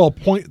 there's still a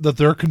point that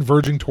they're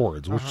converging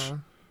towards. Which,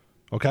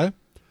 okay,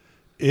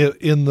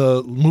 in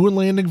the moon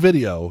landing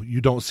video,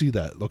 you don't see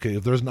that. Okay,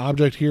 if there's an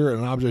object here and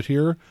an object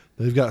here,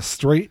 they've got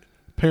straight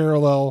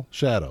parallel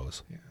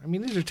shadows. Yeah. I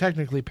mean, these are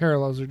technically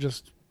parallels; they're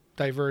just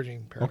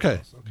diverging parallels.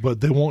 Okay,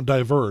 but they won't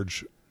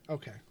diverge.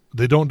 Okay.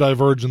 They don't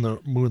diverge in the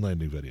moon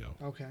landing video.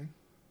 Okay.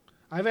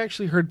 I've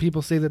actually heard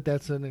people say that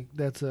that's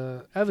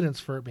evidence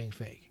for it being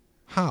fake.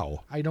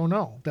 How? I don't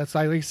know. That's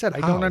like I said.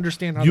 I How? don't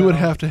understand how you that would all-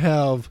 have to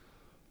have.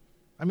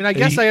 I mean, I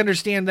guess I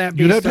understand that.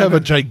 You'd have based to have on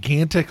a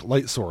gigantic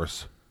light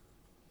source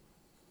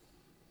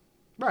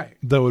right.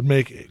 that would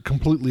make a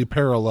completely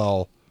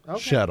parallel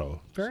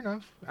shadow. Fair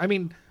enough. I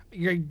mean,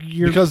 you're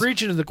Because-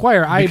 preaching to the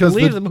choir. I Because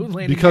believe the moon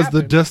landing because the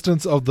happened.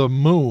 distance of the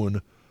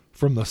moon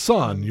from the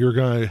sun, you're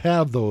going to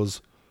have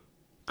those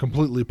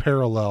completely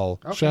parallel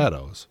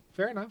shadows.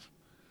 Fair enough.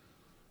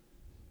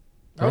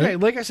 Right? Okay,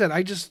 like I said,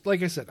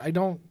 I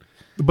don't.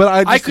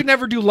 But I could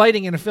never do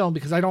lighting in a film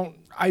because I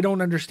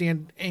don't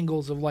understand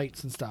angles of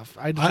lights and stuff.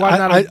 I'm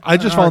not I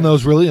just an found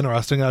those artist. really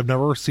interesting. I've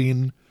never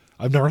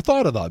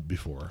thought of that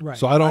before. Right.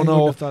 So I don't I wouldn't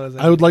know. have thought of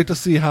that I would either. like to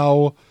see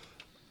how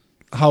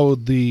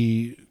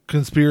the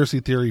conspiracy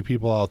theory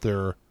people out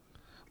there.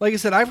 Like I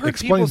said, I've heard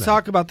Explain people that.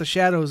 talk about the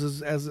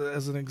shadows as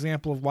an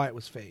example of why it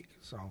was fake.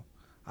 So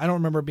I don't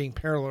remember it being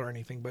parallel or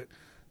anything, but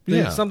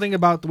there's Yeah. something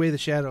about the way the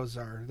shadows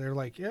are. They're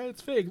like, yeah,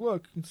 it's fake.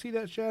 Look, you can see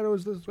that shadow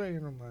is this way,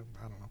 and I'm like,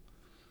 I don't know.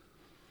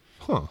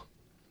 Huh.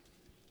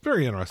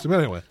 Very interesting.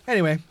 But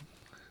Anyway,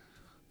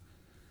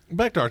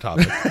 back to our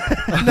topic.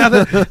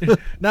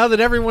 now that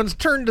everyone's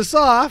turned us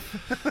off,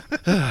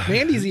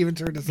 Mandy's even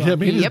turned us off. Yeah,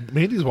 Mandy's, Yep.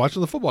 Mandy's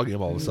watching the football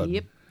game all of a sudden.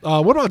 Yep.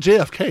 What about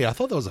JFK? I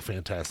thought that was a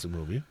fantastic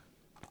movie.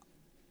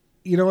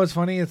 You know what's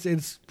funny?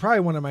 It's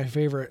probably one of my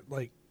favorite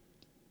like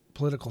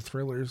political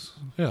thrillers.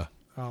 Yeah.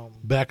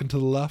 Back and to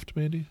the left,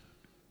 Mandy.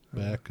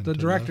 Back and The to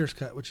director's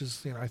cut, which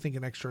is I think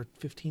an extra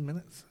 15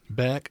 minutes. left.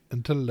 Back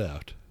and to the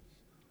left.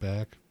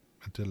 Back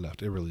and to the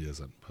left. It really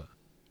isn't, but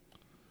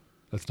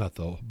that's not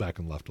the back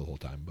and left the whole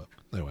time. But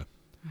anyway,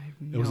 I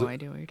have was no a-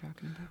 idea what you're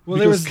talking about. Well,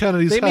 Because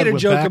Kennedy's they head made a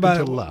went joke back about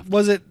and it. to the left.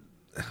 Was it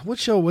what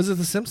show? Was it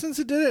The Simpsons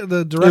that did it?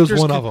 The director's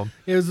one cut? of 'em.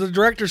 It was the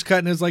director's cut,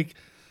 and it was like,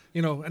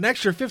 an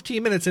extra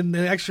 15 minutes, and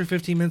the extra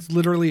 15 minutes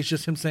literally is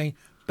just him saying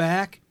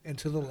back and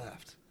to the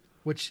left,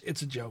 which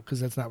it's a joke because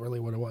that's not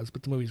really what it was.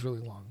 But the movie's really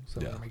long, so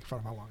Yeah. they're making fun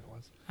of how long it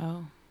was.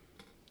 Oh,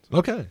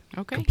 Okay.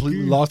 Okay.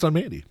 Completely lost on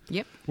Mandy.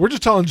 yep. We're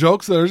just telling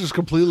jokes that are just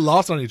completely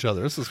lost on each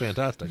other. This is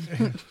fantastic.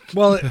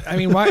 Well, I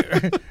mean, why?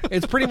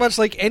 It's pretty much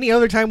like any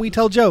other time we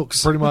tell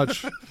jokes. Pretty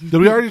much. Did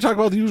we already talk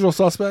about The Usual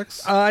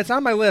Suspects? It's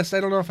on my list.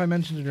 I don't know if I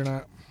mentioned it or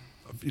not.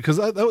 Because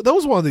that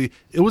was one of the.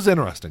 It was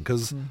interesting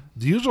because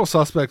The Usual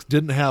Suspects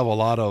didn't have a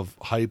lot of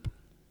hype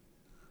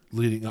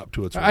leading up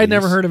to its release. I'd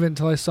never heard of it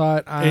until I saw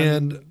it on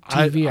And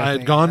TV. I had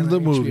think, gone to on the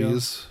HBO.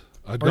 movies.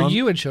 Or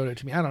you had showed it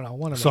to me. I don't know.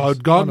 One of So those.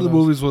 I'd gone One to of the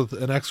those. movies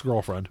with an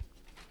ex-girlfriend,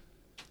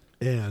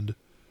 and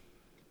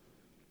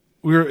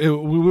we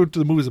went to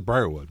the movies at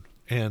Briarwood,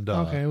 and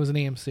Okay, it was an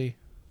AMC.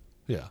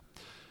 yeah,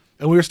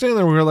 and we were standing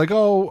there. And we were like,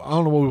 "Oh, I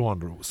don't know what we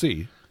wanted to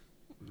see."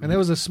 And it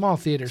was a small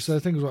theater, so I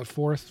think it was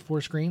what,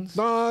 four screens?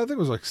 No, I think it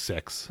was like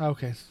 6,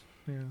 Okay.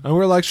 Yeah. and we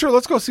were like, "Sure,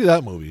 let's go see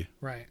that movie."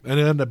 Right. And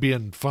it ended up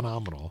being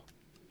phenomenal.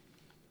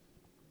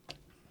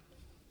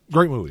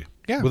 Great movie.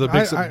 Yeah. With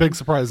a big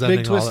surprise ending.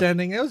 Big and all twist that.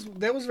 ending.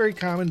 That was very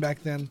common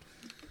back then.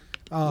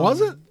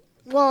 Was it?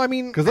 Well, I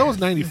mean, Because that was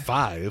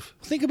 95.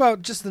 think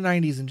about just the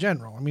 90s in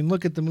general. I mean,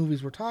 look at the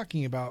movies we're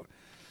talking about.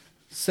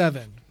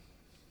 Seven,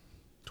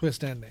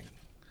 twist ending.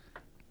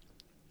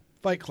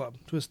 Fight Club,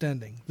 twist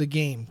ending. The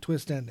Game,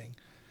 twist ending.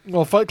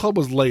 Well, Fight Club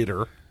was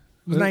later. It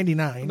was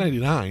 99.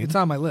 99. It's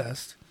on my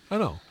list. I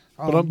know.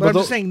 But I'm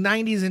just saying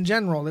 90s in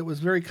general, it was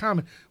very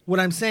common. What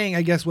I'm saying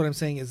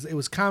is it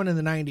was common in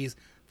the 90s.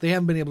 They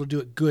haven't been able to do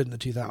it good in the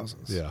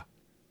 2000s. Yeah.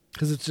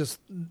 Because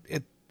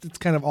it's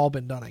kind of all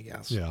been done, I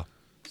guess. Yeah.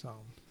 So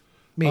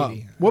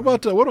maybe. What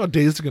about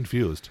Dazed and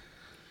Confused?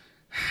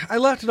 I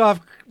left it off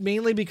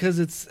mainly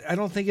because I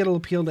don't think it'll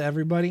appeal to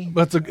everybody.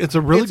 But it's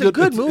a really It's a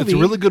good It's movie. a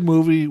really good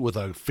movie with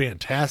a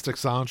fantastic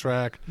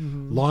soundtrack.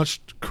 Mm-hmm.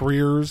 Launched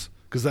careers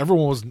because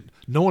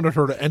no one had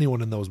heard of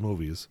anyone in those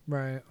movies.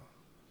 Right.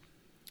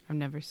 I've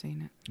never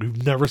seen it.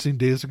 You've never seen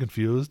Dazed and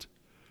Confused?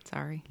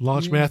 Sorry.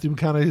 Launched Yeah. Matthew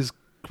McConaughey's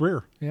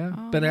career. Yeah.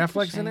 Oh, Ben that's a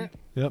Affleck's in shame. it.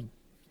 Yep.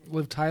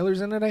 Liv Tyler's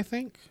in it, I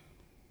think.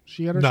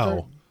 She had her No,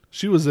 start.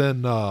 she was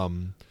in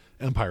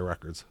Empire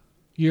Records.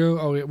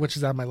 Which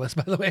is on my list,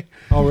 by the way.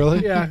 Oh,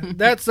 really? Yeah,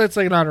 that's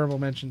like an honorable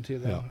mention too.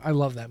 Though Yeah. I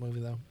love that movie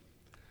though.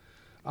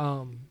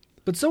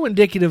 But so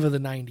indicative of the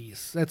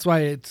 '90s. That's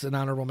why it's an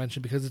honorable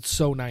mention because it's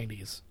so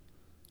 '90s,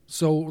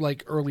 so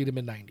like early to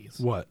mid '90s.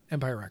 What?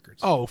 Empire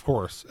Records. Oh, of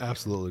course,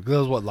 absolutely. That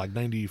was what, like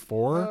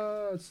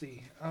 94? Let's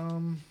see.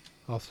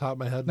 Off the top of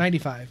my head,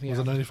 95. Yeah. Was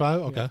it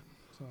 95? Okay. Yeah.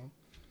 So,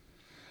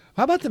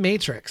 how about The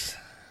Matrix?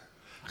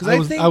 Because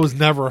I think I was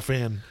never a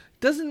fan.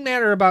 doesn't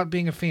matter about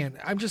being a fan.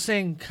 I'm just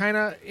saying, kind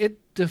of if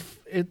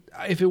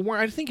it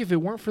weren't, I think if it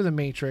weren't for The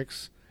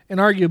Matrix, and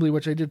arguably,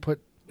 which I did put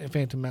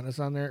Phantom Menace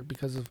on there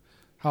because of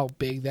how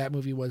big that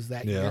movie was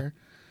that year.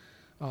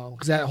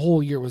 Because that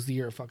whole year was the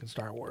year of fucking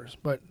Star Wars,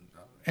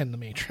 and The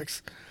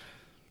Matrix.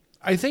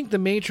 I think The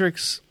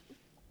Matrix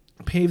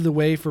paved the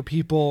way for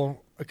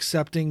people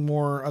accepting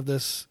more of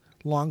this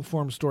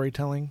long-form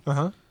storytelling,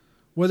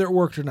 whether it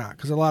worked or not,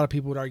 because a lot of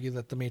people would argue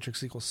that The Matrix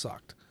sequel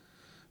sucked.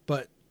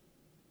 But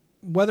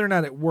whether or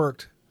not it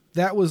worked,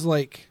 that was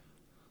like,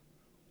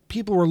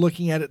 people were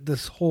looking at it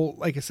this whole,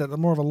 like I said,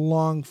 more of a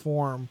long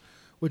form,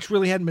 which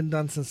really hadn't been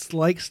done since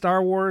like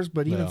Star Wars,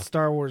 but even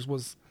Star Wars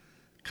was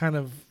kind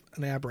of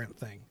an aberrant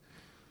thing.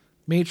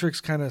 Matrix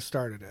kind of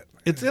started it.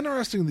 It's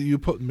interesting that you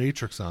put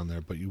Matrix on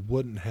there, but you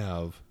wouldn't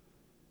have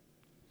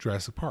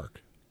Jurassic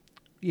Park.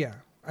 Yeah,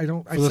 I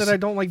don't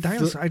like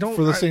dinosaurs. I don't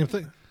for the same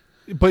thing.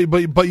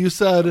 But you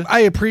said I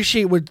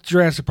appreciate what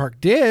Jurassic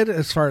Park did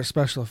as far as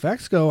special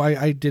effects go.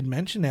 I did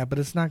mention that, but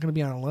it's not going to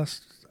be on a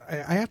list.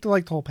 I have to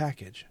like the whole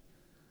package.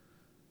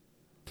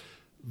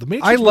 The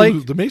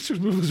Matrix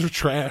movies are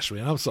trash,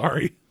 man. I'm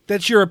sorry.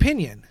 That's your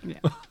opinion. Yeah.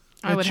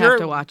 I would have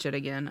to watch it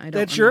again.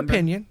 That's your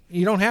opinion.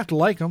 You don't have to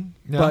like them,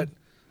 but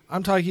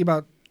I'm talking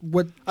about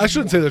what... I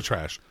shouldn't say they're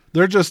trash.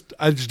 I just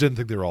didn't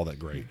think they were all that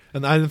great.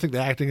 And I didn't think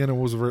the acting in it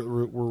was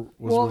really great.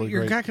 Well,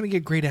 you're not going to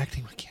get great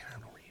acting with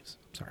Keanu Reeves.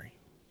 I'm sorry.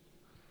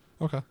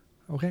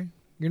 Okay?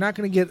 You're not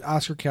going to get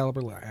Oscar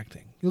caliber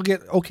acting. You'll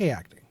get okay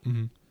acting.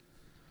 Mm-hmm.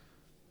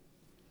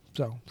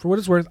 So, for what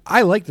it's worth,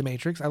 I like The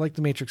Matrix. I like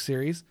the Matrix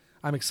series.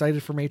 I'm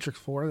excited for Matrix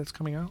 4 that's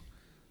coming out.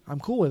 I'm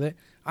cool with it.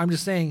 I'm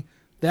just saying...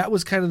 That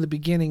was kind of the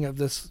beginning of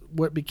this,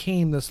 what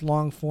became this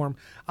long form.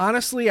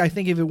 Honestly, I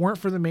think if it weren't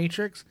for The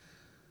Matrix,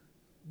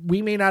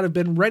 we may not have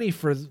been ready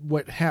for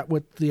what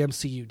the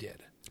MCU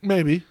did.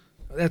 Maybe.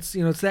 That's,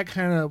 it's that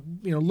kind of,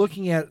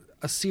 looking at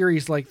a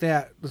series like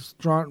that, that's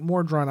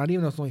more drawn out,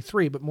 even though it's only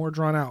 3, but more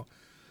drawn out.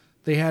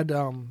 They had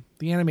the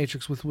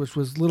Animatrix, which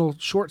was little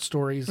short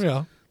stories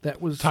that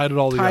was tied it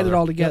all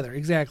together. Yep.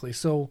 Exactly.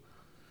 So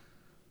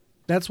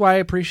that's why I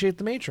appreciate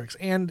The Matrix.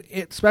 And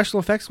special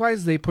effects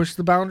wise, they pushed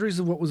the boundaries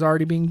of what was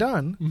already being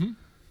done. Mm-hmm.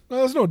 No,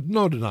 there's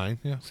no denying.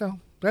 Yeah. So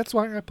that's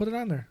why I put it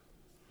on there.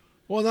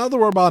 Well, now that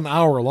we're about an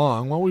hour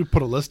long, why don't we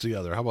put a list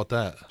together? How about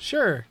that?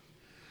 Sure.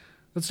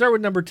 Let's start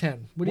with number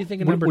 10. What do you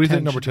think of number 10? What do you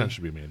think number 10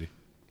 should be, Mandy?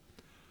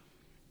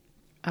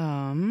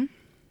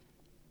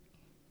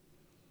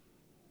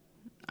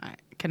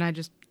 Can I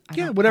just...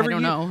 whatever I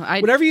don't know.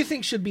 Whatever you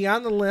think should be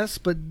on the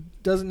list, but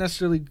doesn't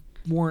necessarily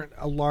warrant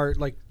a large,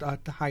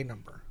 the high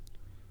number.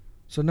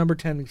 So number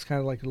 10 is kind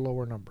of like a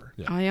lower number.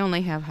 Yeah. I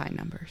only have high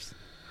numbers.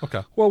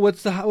 Okay. Well,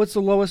 what's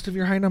the lowest of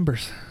your high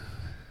numbers?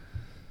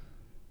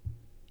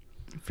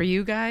 For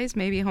you guys,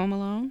 maybe Home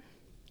Alone?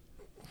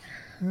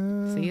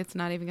 See, it's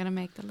not even going to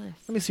make the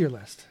list. Let me see your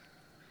list.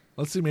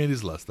 Let's see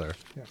Mandy's list there.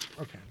 Yeah.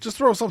 Okay. Just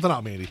throw something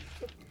out, Mandy.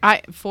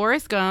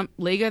 Forrest Gump,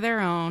 League of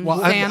Their Own.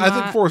 Well, I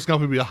think Forrest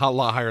Gump would be a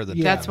lot higher than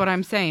 10. That's what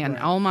I'm saying.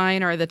 Right. All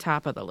mine are the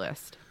top of the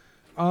list.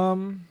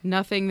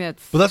 Nothing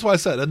that's... But that's why I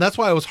said, and that's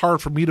why it was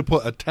hard for me to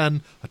put a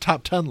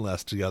top 10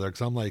 list together,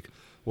 because I'm like,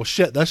 well,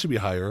 shit, that should be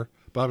higher.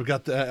 But I've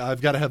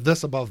got to have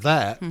this above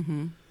that.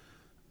 Mm-hmm.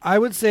 I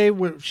would say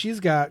what she's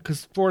got,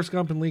 because Forrest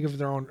Gump and League of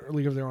Their Own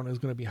is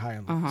going to be high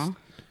on the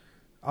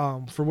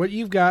list. For what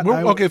you've got,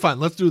 okay, fine.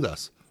 Let's do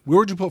this. Where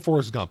would you put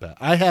Forrest Gump at?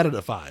 I had it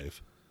at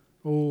 5.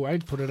 Oh,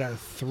 I'd put it at a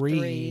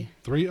 3.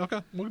 3?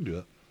 Okay, we can do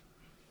it.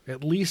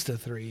 At least a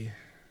 3.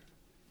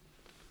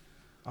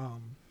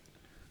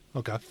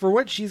 Okay. For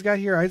what she's got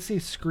here, I'd say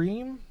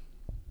Scream,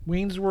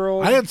 Wayne's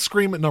World. I had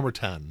Scream at number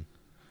 10.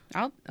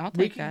 I'll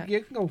take that.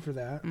 You can go for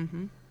that.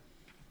 Mm-hmm.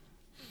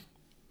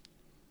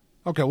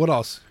 Okay, what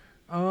else?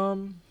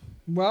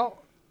 Well,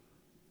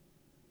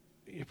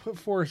 you put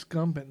Forrest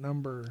Gump at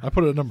number... I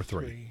put it at number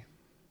 3.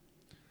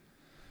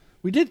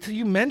 We did.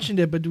 You mentioned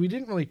it, but we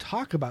didn't really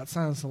talk about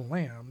Silence of the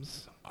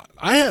Lambs.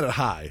 I had it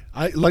high.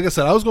 Like I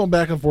said, I was going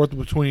back and forth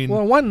between...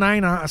 Well, it won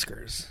 9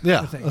 Oscars.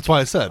 Yeah, that's why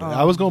I said.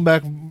 I was going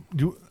back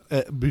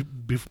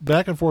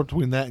back and forth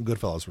between that and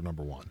Goodfellas for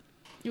number 1.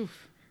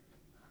 Oof.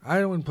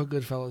 I wouldn't put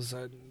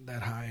Goodfellas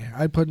that high.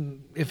 I'd put...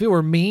 If it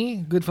were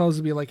me, Goodfellas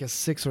would be like a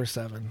 6 or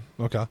 7.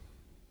 Okay.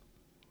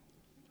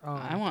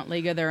 I want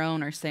League of Their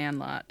Own or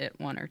Sandlot at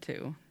 1 or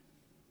 2.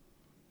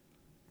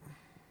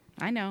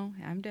 I know.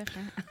 I'm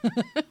different.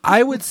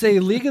 I would say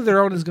League of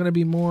Their Own is going to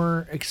be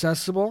more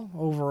accessible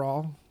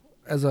overall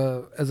as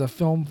a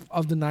film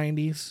of the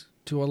 90s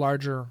to a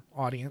larger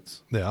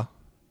audience. Yeah.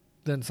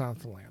 Than Silence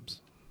of the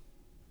Lambs.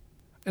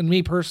 And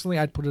me personally,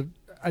 I'd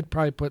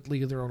probably put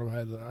League of Their Own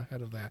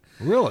ahead of that.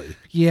 Really?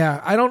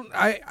 Yeah. I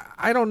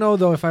don't know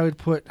though if I would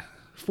put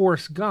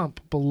Forrest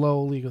Gump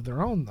below League of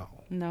Their Own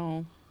though.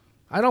 No.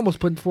 I'd almost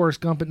put Forrest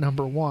Gump at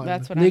number 1.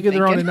 That's what League I'm of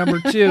Their Own at thinking.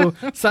 number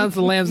 2. Silence of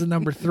the Lambs at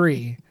number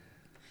 3.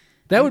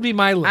 That would be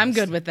my list. I'm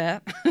good with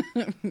that.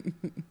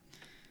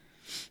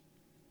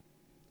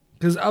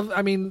 Because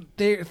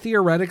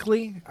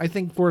theoretically, I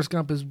think Forrest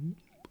Gump is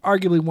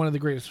arguably one of the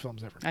greatest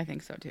films ever. I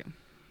think so too.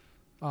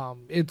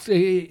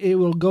 It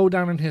will go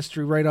down in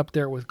history right up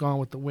there with Gone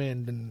with the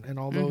Wind and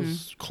all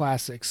those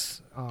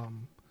classics.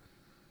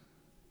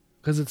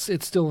 Because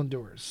it still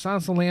endures.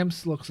 Silence of the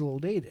Lambs looks a little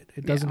dated.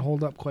 It doesn't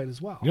hold up quite as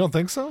well. You don't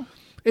think so?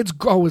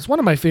 It's one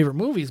of my favorite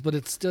movies, but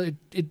it's still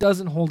it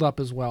doesn't hold up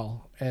as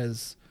well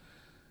as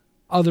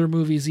other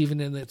movies, even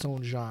in its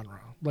own genre.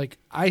 Like,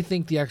 I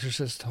think The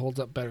Exorcist holds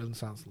up better than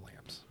Silence of the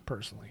Lambs,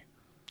 personally.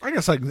 I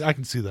guess I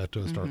can see that to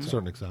a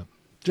certain extent.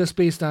 Just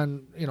based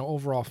on,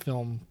 overall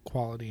film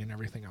quality and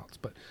everything else.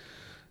 But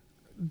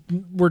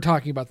we're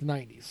talking about the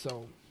 90s,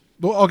 so...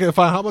 Well, okay,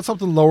 fine. How about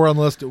something lower on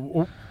the list?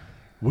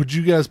 Would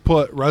you guys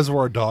put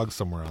Reservoir Dogs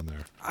somewhere on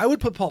there? I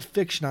would put Pulp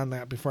Fiction on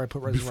that before I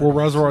put Reservoir Dogs. Before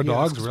Reservoir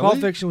Dogs, really? Pulp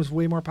Fiction was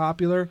way more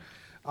popular.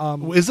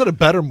 Is it a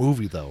better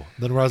movie, though,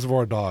 than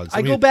Reservoir Dogs?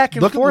 I go back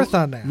and forth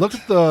on that. Look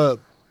at the...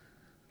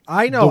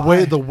 I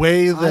know. The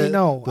way that I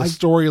know. the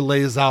story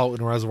lays out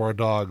in Reservoir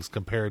Dogs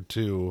compared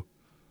to...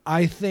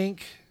 I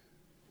think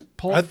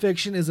Pulp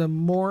Fiction is a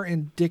more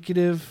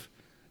indicative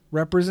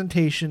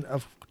representation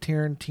of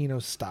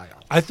Tarantino's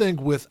style. I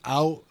think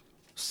without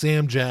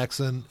Sam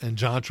Jackson and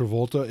John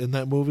Travolta in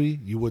that movie,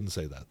 you wouldn't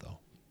say that, though.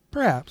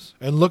 Perhaps.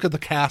 And look at the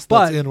cast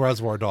that's in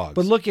Reservoir Dogs.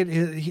 But look at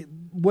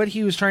what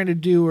he was trying to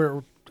do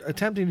or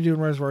attempting to do in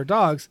Reservoir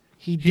Dogs.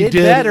 He did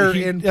better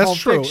in Pulp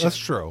Fiction. That's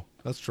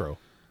true.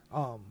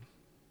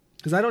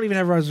 Because I don't even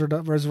have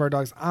Reservoir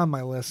Dogs on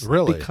my list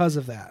because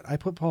of that. I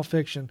put Pulp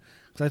Fiction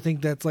because I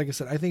think that's, like I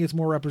said, I think it's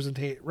more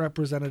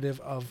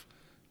representative of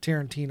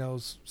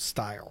Tarantino's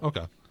style.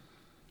 Okay.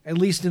 At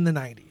least in the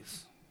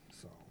 90s.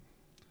 So,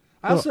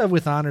 I also have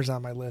With Honors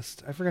on my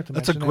list. I forgot to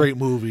mention that's a great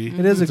movie.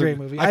 It is a great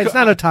movie. It's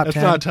not a top 10. It's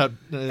not a top.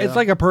 It's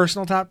like a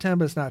personal top 10,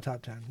 but it's not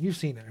top 10. You've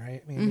seen it,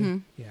 right? Maybe. Mm-hmm.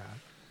 Yeah.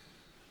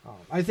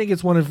 I think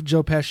it's one of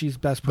Joe Pesci's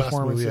best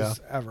performances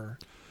ever.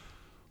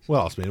 What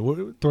else, man?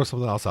 We'll throw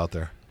something else out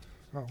there.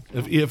 Oh,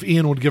 if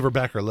Ian would give her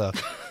back her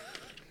lift.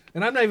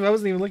 And I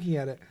wasn't even looking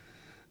at it.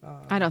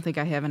 I don't think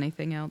I have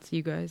anything else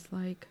you guys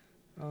like.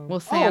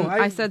 Well,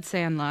 I said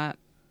Sandlot.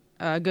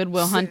 Good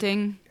Will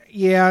Hunting.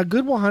 Yeah,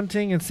 Good Will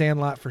Hunting and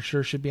Sandlot for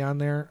sure should be on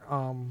there.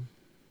 I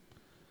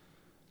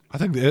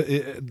think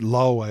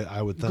low, I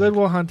would think. Good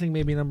Will Hunting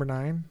maybe number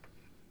 9.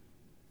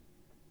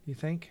 You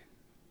think?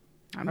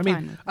 I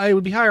mean, I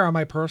would be higher on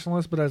my personal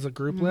list, but as a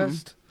group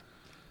list.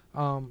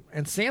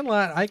 And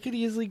Sandlot, I could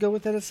easily go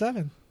with that at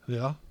 7.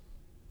 Yeah.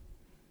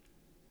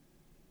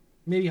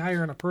 Maybe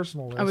higher on a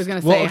personal list. I was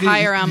going to say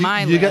higher on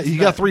my list. You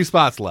got 3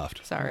 spots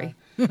left. Sorry.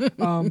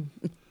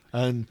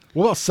 And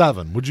what about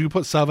 7? Would you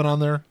put 7 on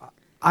there?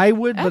 I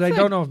would, but I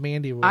don't know if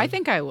Mandy would. I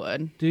think I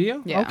would. Do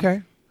you? Yeah.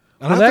 Okay.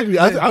 And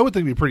I would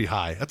think it'd be pretty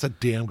high. That's a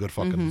damn good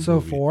fucking movie.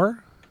 So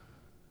 4?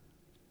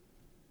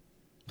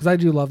 Because I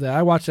do love that.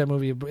 I watch that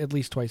movie at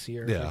least twice a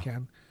year if I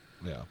can.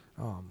 Yeah.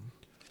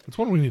 It's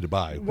one we need to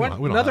buy.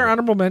 Another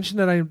honorable mention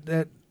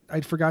that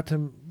I forgot to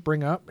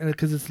bring up, and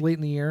because it's late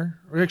in the year,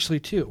 or actually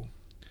 2.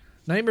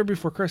 Nightmare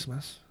Before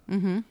Christmas,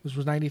 which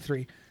was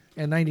 93,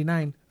 and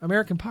 99,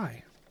 American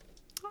Pie.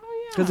 Oh,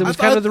 yeah. Because it was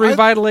kind of the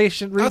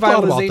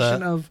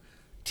revitalization of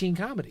teen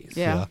comedies.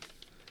 Yeah.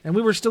 And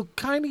we were still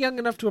kind of young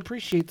enough to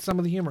appreciate some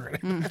of the humor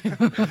in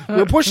it. We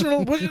were pushing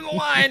the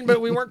line,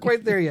 but we weren't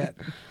quite there yet.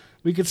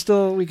 We could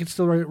still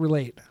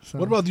relate. So.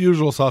 What about The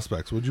Usual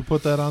Suspects? Would you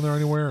put that on there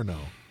anywhere or no?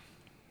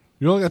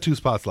 You only got 2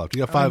 spots left.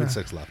 You got 5 and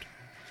 6 left.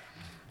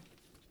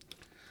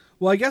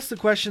 Well, I guess the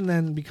question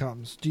then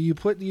becomes, do you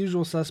put The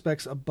Usual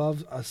Suspects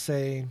above, a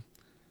Saving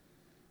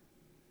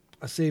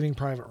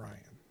Private Ryan?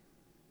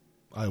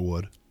 I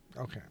would.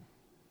 Okay.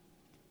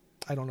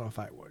 I don't know if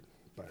I would,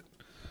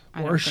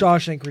 or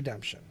Shawshank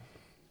Redemption.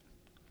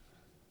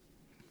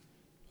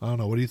 I don't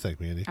know. What do you think,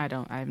 Mandy?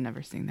 I've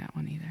never seen that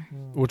one either.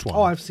 Which one?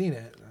 Oh, I've seen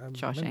it.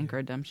 Shawshank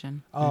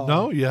Redemption. Oh.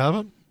 No, you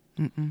haven't?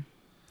 Mm-mm.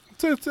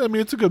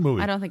 It's a good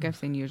movie. I don't think I've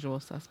seen Usual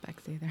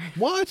Suspects either.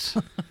 What?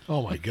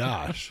 Oh my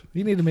gosh!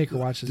 You need to make her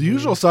watch this. The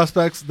Usual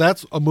Suspects.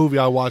 That's a movie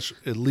I watch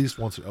at least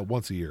once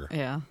a year.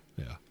 Yeah.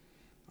 Yeah.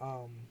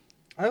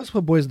 I always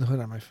put Boys in the Hood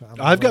on my phone.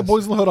 I've got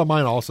Boys in the Hood on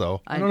mine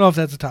also. I don't know if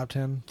that's a top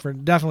 10.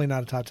 Definitely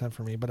not a top 10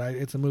 for me, but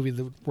it's a movie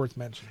that's worth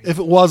mentioning. If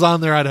it was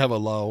on there, I'd have a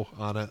low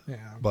on it. Yeah.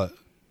 But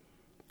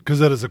because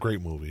that is a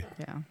great movie.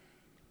 Yeah.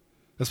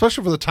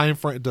 Especially for the time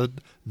frame,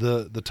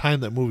 the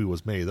time that movie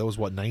was made. That was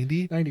what,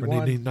 90?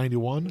 91.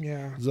 91?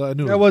 Yeah. I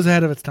knew that was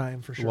ahead of its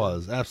time for sure. It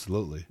was,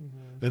 absolutely.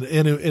 And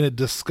it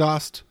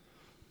discussed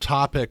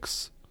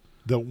topics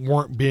that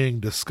weren't being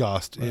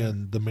discussed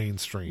in the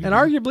mainstream. And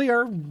arguably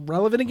are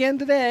relevant again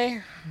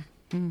today.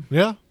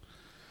 Yeah.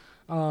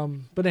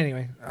 But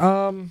anyway.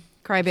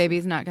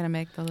 Crybaby's not going to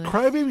make the list.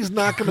 Crybaby's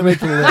not going to make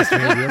the list,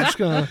 maybe. I'm just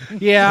going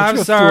to I'm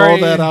sorry.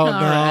 throw that out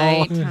All now.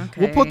 right, okay.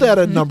 We'll put that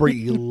at number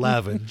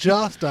 11,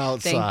 just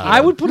outside. Thank you.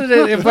 I would put it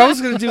at, if I was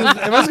going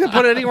to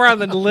put it anywhere on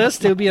the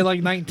list, it would be at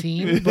like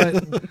 19,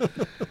 but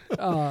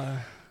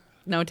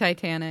No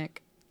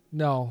Titanic.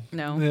 No.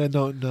 No. Yeah,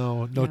 no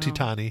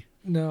Titani.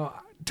 No.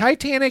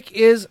 Titanic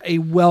is a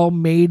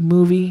well-made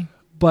movie,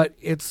 but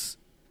it's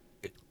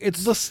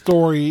the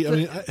story.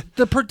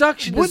 the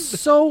production is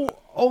so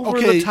over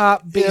the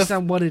top based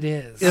on what it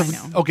is. I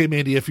know. Okay,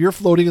 Mandy, if you're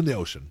floating in the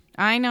ocean.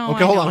 I know.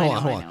 Okay, hold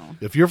on.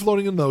 If you're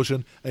floating in the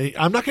ocean, and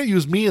I'm not going to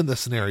use me in this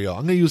scenario.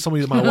 I'm going to use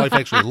somebody that my wife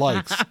actually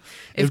likes.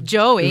 If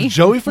Joey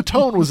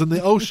Fatone was in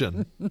the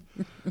ocean,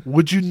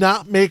 would you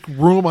not make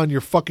room on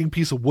your fucking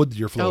piece of wood that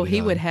you're floating on? Oh,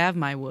 he would have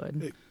my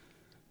wood.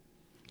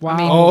 Wow. I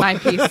mean, my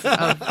piece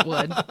of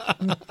wood.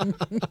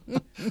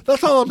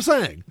 That's all I'm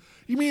saying.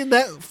 You mean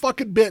that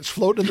fucking bitch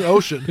floating in the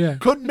ocean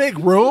couldn't make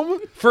room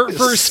for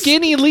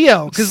skinny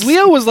Leo? Because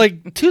Leo was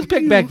like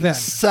toothpick back then.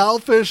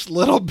 Selfish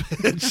little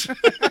bitch.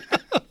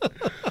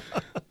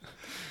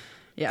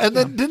 Yeah. And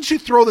then didn't she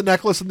throw the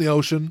necklace in the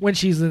ocean when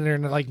she's in her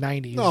like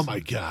 90s? Oh my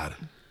god!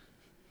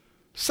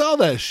 Sell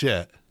that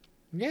shit.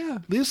 Yeah.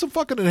 Leave some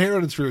fucking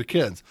inheritance for your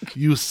kids.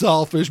 You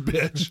selfish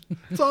bitch.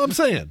 That's all I'm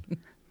saying.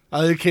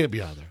 It can't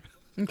be on there.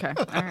 Okay.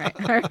 All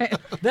right.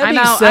 I'm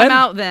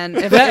out then.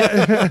 If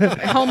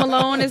Home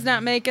Alone is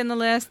not making the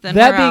list, then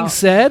that we're being out.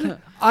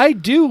 said, I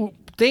do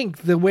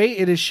think the way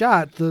it is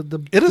shot, the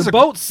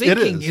boat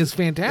sinking is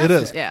fantastic.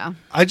 It is. Yeah.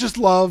 I just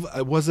love.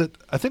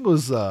 I think it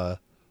was the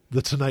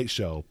Tonight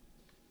Show.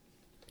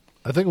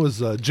 I think it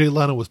was Jay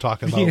Leno was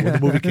talking about when the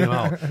movie came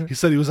out. He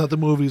said he was at the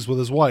movies with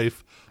his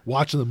wife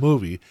watching the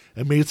movie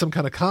and made some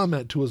kind of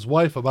comment to his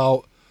wife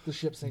about the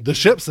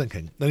ship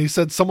sinking. Then he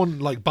said someone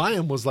like by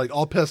him was like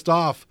all pissed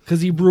off because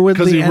he ruined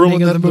the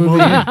ending of the movie.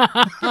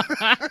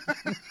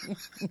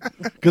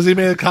 Because he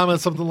made a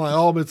comment something like,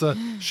 "Oh, it's a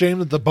shame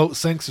that the boat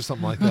sinks" or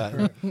something like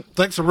that.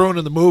 Thanks for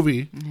ruining the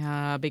movie.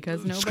 Yeah,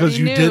 because nobody because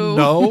you knew. didn't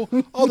know.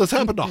 Oh, this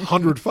happened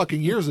 100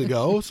 fucking years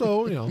ago.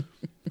 So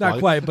not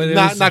quite, but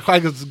not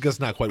quite. I guess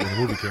not quite when the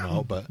movie came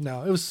out, but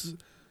no, it was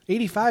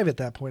 85 at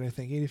that point. I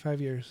think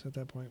 85 years at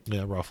that point.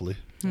 Yeah, roughly.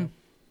 Yeah.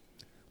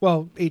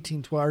 Well,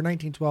 1812 or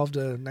 1912 to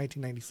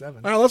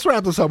 1997. All right, let's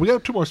wrap this up. We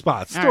got 2 more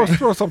spots.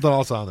 Throw something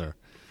else on there.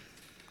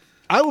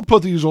 I would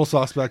put The Usual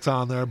Suspects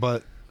on there,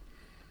 but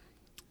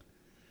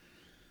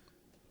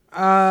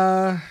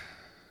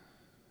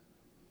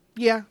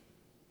yeah.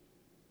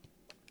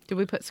 Did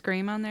we put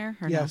Scream on there?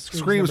 Or yeah, no?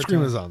 Scream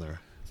is on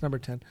there. It's number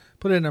 10.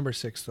 Put it at number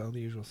 6 though.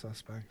 The Usual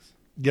Suspects.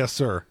 Yes,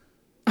 sir.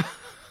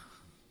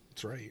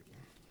 That's right.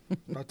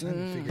 About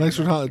 10 Thanks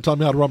for telling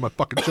me how to run my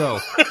fucking show.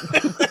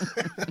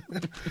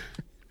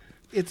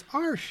 It's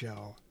our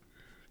show.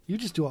 You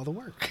just do all the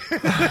work.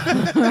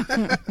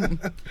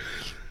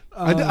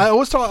 I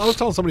was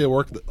telling somebody at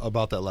work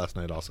about that last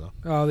night also.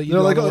 Oh, that you do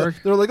all the work?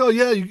 They're like, oh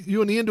yeah,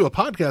 you and Ian do a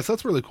podcast.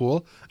 That's really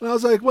cool. And I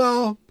was like,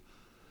 well,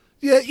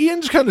 yeah,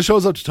 Ian just kind of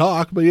shows up to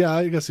talk, but yeah,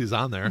 I guess he's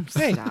on there.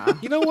 Hey,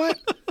 you know what?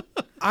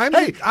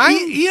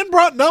 Ian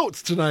brought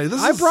notes tonight.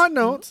 I brought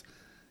notes.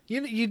 Do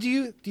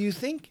you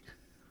think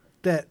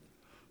that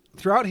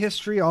throughout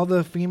history, all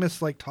the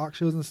famous like talk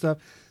shows and stuff,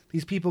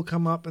 these people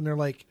come up and they're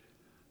like,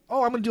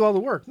 "Oh, I'm going to do all the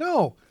work."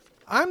 No,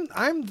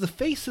 I'm the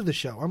face of the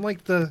show. I'm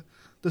like the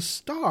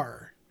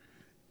star.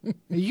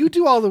 You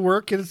do all the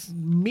work, and it's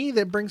me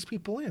that brings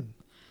people in.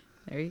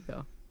 There you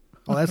go.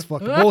 Oh, that's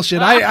fucking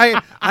bullshit.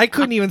 I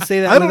couldn't even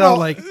say that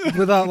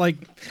without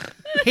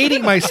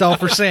hating myself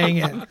for saying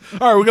it.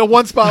 All right, we got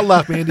 1 spot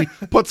left, Andy.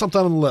 Put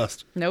something on the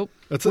list. Nope.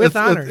 With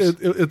honors.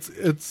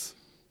 It's.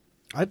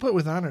 I'd put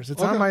with honors.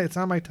 It's on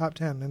my top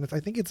 10, and I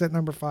think it's at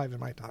number 5 in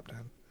my top 10.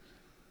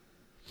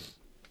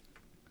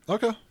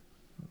 Okay.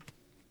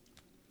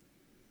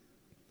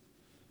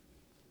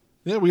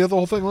 Yeah, we have the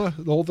whole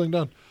thing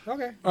done.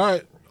 Okay. All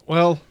right.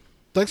 Well,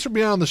 thanks for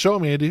being on the show,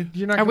 Mandy.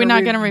 Are we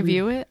not going to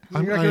review it? I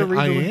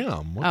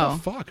am. What the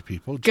fuck,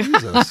 people?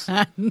 Jesus.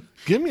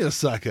 Give me a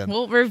second.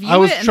 We'll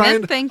review it and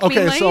then thank me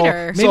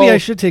later. Maybe I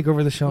should take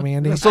over the show,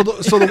 Mandy. So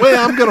the way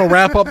I'm going to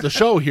wrap up the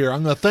show here,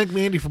 I'm going to thank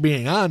Mandy for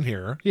being on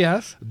here.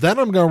 Yes. Then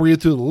I'm going to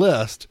read through the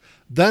list.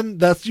 Then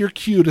that's your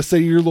cue to say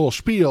your little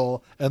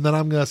spiel, and then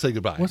I'm going to say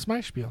goodbye. What's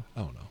my spiel?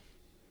 I don't know.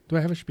 Do I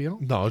have a spiel?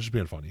 No, it's just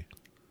being funny.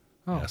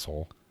 Oh.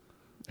 Asshole.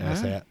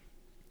 Asshat.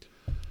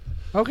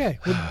 Okay.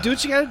 Well, do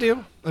what you got to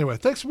do. Anyway,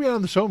 thanks for being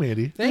on the show,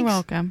 Mandy. Thanks. You're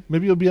welcome.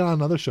 Maybe you'll be on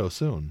another show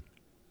soon.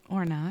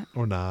 Or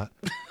not.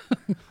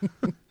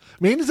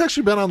 Mandy's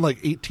actually been on like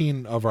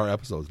 18 of our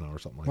episodes now or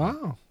something like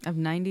that. Wow. Of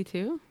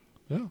 92?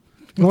 Yeah.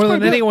 More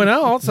than anyone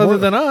else other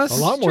than us.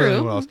 A lot more than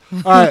anyone else.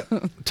 All right.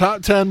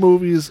 Top 10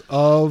 movies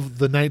of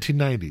the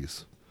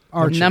 1990s.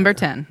 Number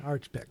 10.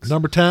 Arch picks.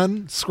 Number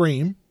 10,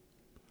 Scream.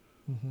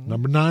 Mm-hmm.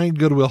 Number 9,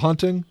 Good Will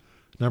Hunting.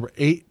 Number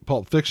 8,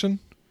 Pulp Fiction.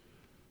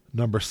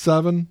 Number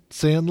 7,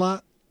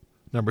 Sandlot.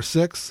 Number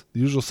 6, The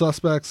Usual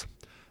Suspects.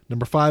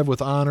 Number 5,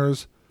 With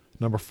Honors.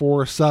 Number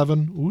 4,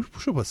 7. We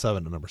should put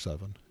 7 at number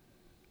 7.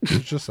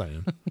 Just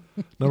saying.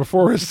 Number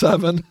 4 is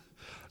 7.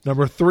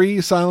 Number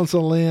 3, Silence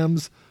of the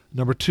Lambs.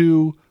 Number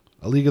 2,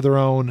 A League of Their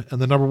Own. And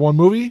the number 1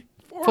 movie?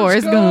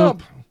 Forrest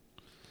Gump.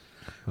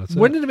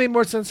 Wouldn't it make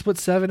more sense to put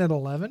 7 at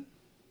 11?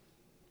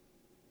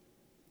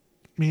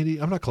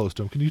 Mandy, I'm not close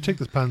to him. Can you take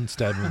this pen and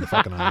stab me in the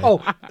fucking eye?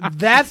 Oh,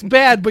 that's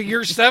bad, but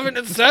your 7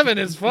 at 7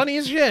 is funny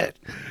as shit.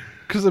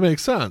 Because it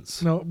makes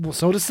sense. No, well,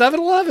 so does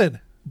 7-Eleven.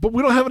 But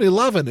we don't have an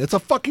 11. It's a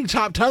fucking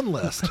top 10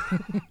 list.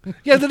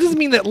 Yeah, that doesn't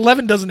mean that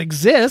 11 doesn't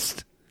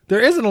exist. There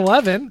is an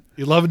 11.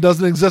 11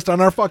 doesn't exist on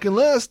our fucking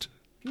list.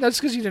 That's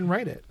because you didn't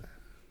write it.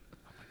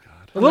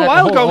 A little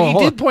while ago,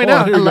 he did point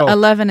out.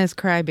 11 is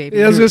Crybaby.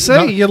 Yeah, I was going to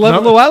say, a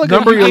little while ago.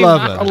 Number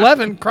 11.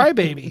 11,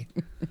 Crybaby.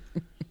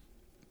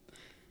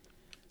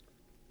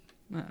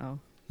 Uh-oh.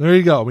 There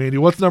you go, Mandy.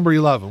 What's number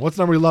 11? What's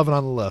number 11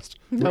 on the list?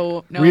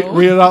 No.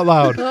 Read it out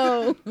loud.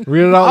 No.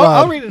 Read it out loud.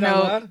 I'll read it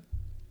out loud.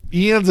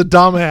 Ian's a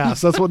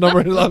dumbass. That's what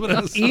number 11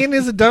 is. Ian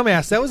is a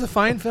dumbass. That was a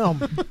fine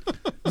film.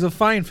 It was a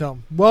fine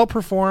film. Well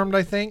performed,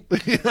 I think.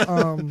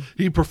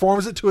 He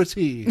performs it to a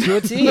T. To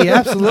a T,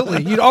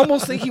 absolutely. You'd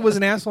almost think he was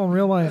an asshole in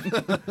real life.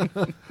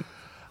 All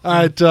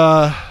right.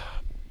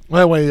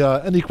 Anyway,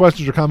 any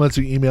questions or comments,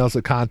 you can email us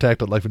at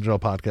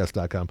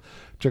contact@lifeandjournalpodcast.com.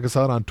 Check us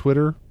out on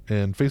Twitter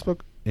and Facebook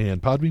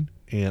and Podbean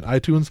and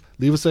iTunes.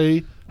 Leave us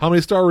a how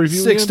many star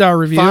review? 6-star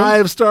review.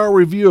 5-star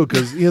review,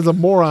 because Ian's a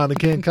moron and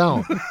can't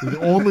count. You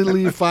can only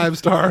leave 5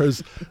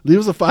 stars. Leave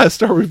us a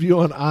 5-star review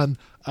on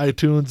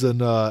iTunes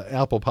and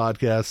Apple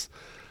Podcasts.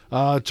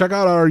 Check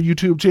out our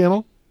YouTube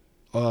channel.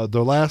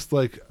 The last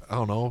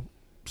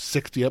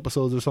 60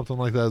 episodes or something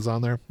like that is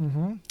on there.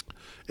 Mm-hmm.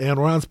 And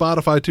we're on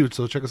Spotify too,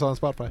 so check us out on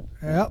Spotify.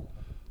 Yep.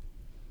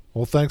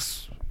 Well,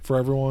 thanks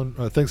everyone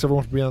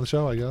for being on the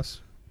show, I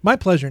guess. My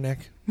pleasure,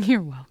 Nick.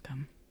 You're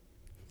welcome.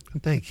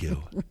 Thank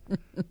you.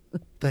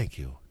 Thank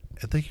you.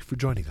 And thank you for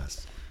joining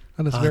us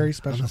on this very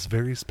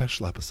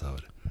special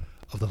episode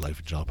of the Life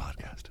and Journal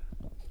Podcast.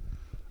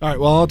 All right,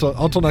 well,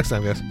 until next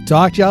time, guys.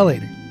 Talk to y'all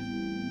later.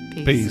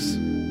 Peace.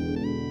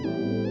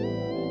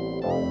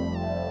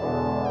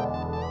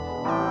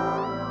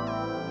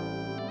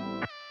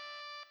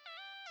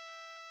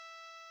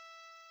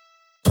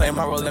 Play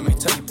my role, let me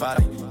tell you about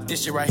it.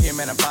 This shit right here,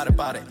 man, I'm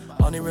about it.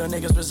 Only real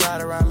niggas reside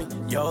around me.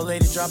 Yo, old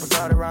lady, drop a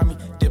guard around me.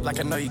 Dip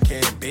like I know you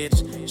can,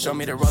 bitch. Show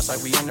me the ropes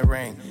like we in the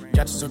ring.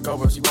 Got you some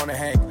cobras, you wanna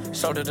hang.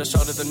 Shoulder to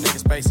shoulder, the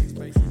niggas basic.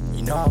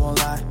 You know I won't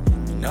lie.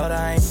 You know that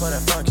I ain't for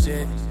that fuck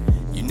shit.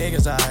 You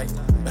niggas alright,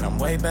 but I'm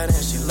way better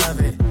and she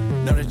love it.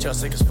 Know that y'all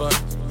sick as fuck.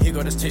 Here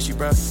go this tissue,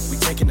 bro. We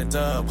taking the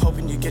dub,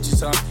 hoping you get you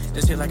some.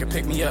 This hit like a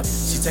pick me up.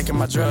 She taking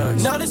my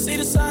drugs. Know they see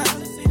the sign.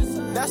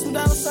 That's some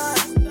dollar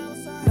signs.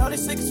 Know they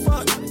sick as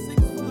fuck.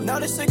 Know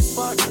they sick as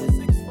fuck.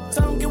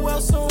 Tell them get well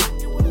soon.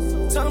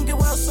 Tell them get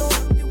well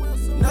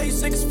soon. Know you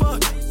sick as fuck.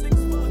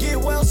 Get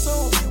well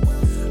soon.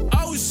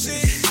 Oh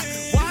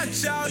shit.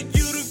 Watch out.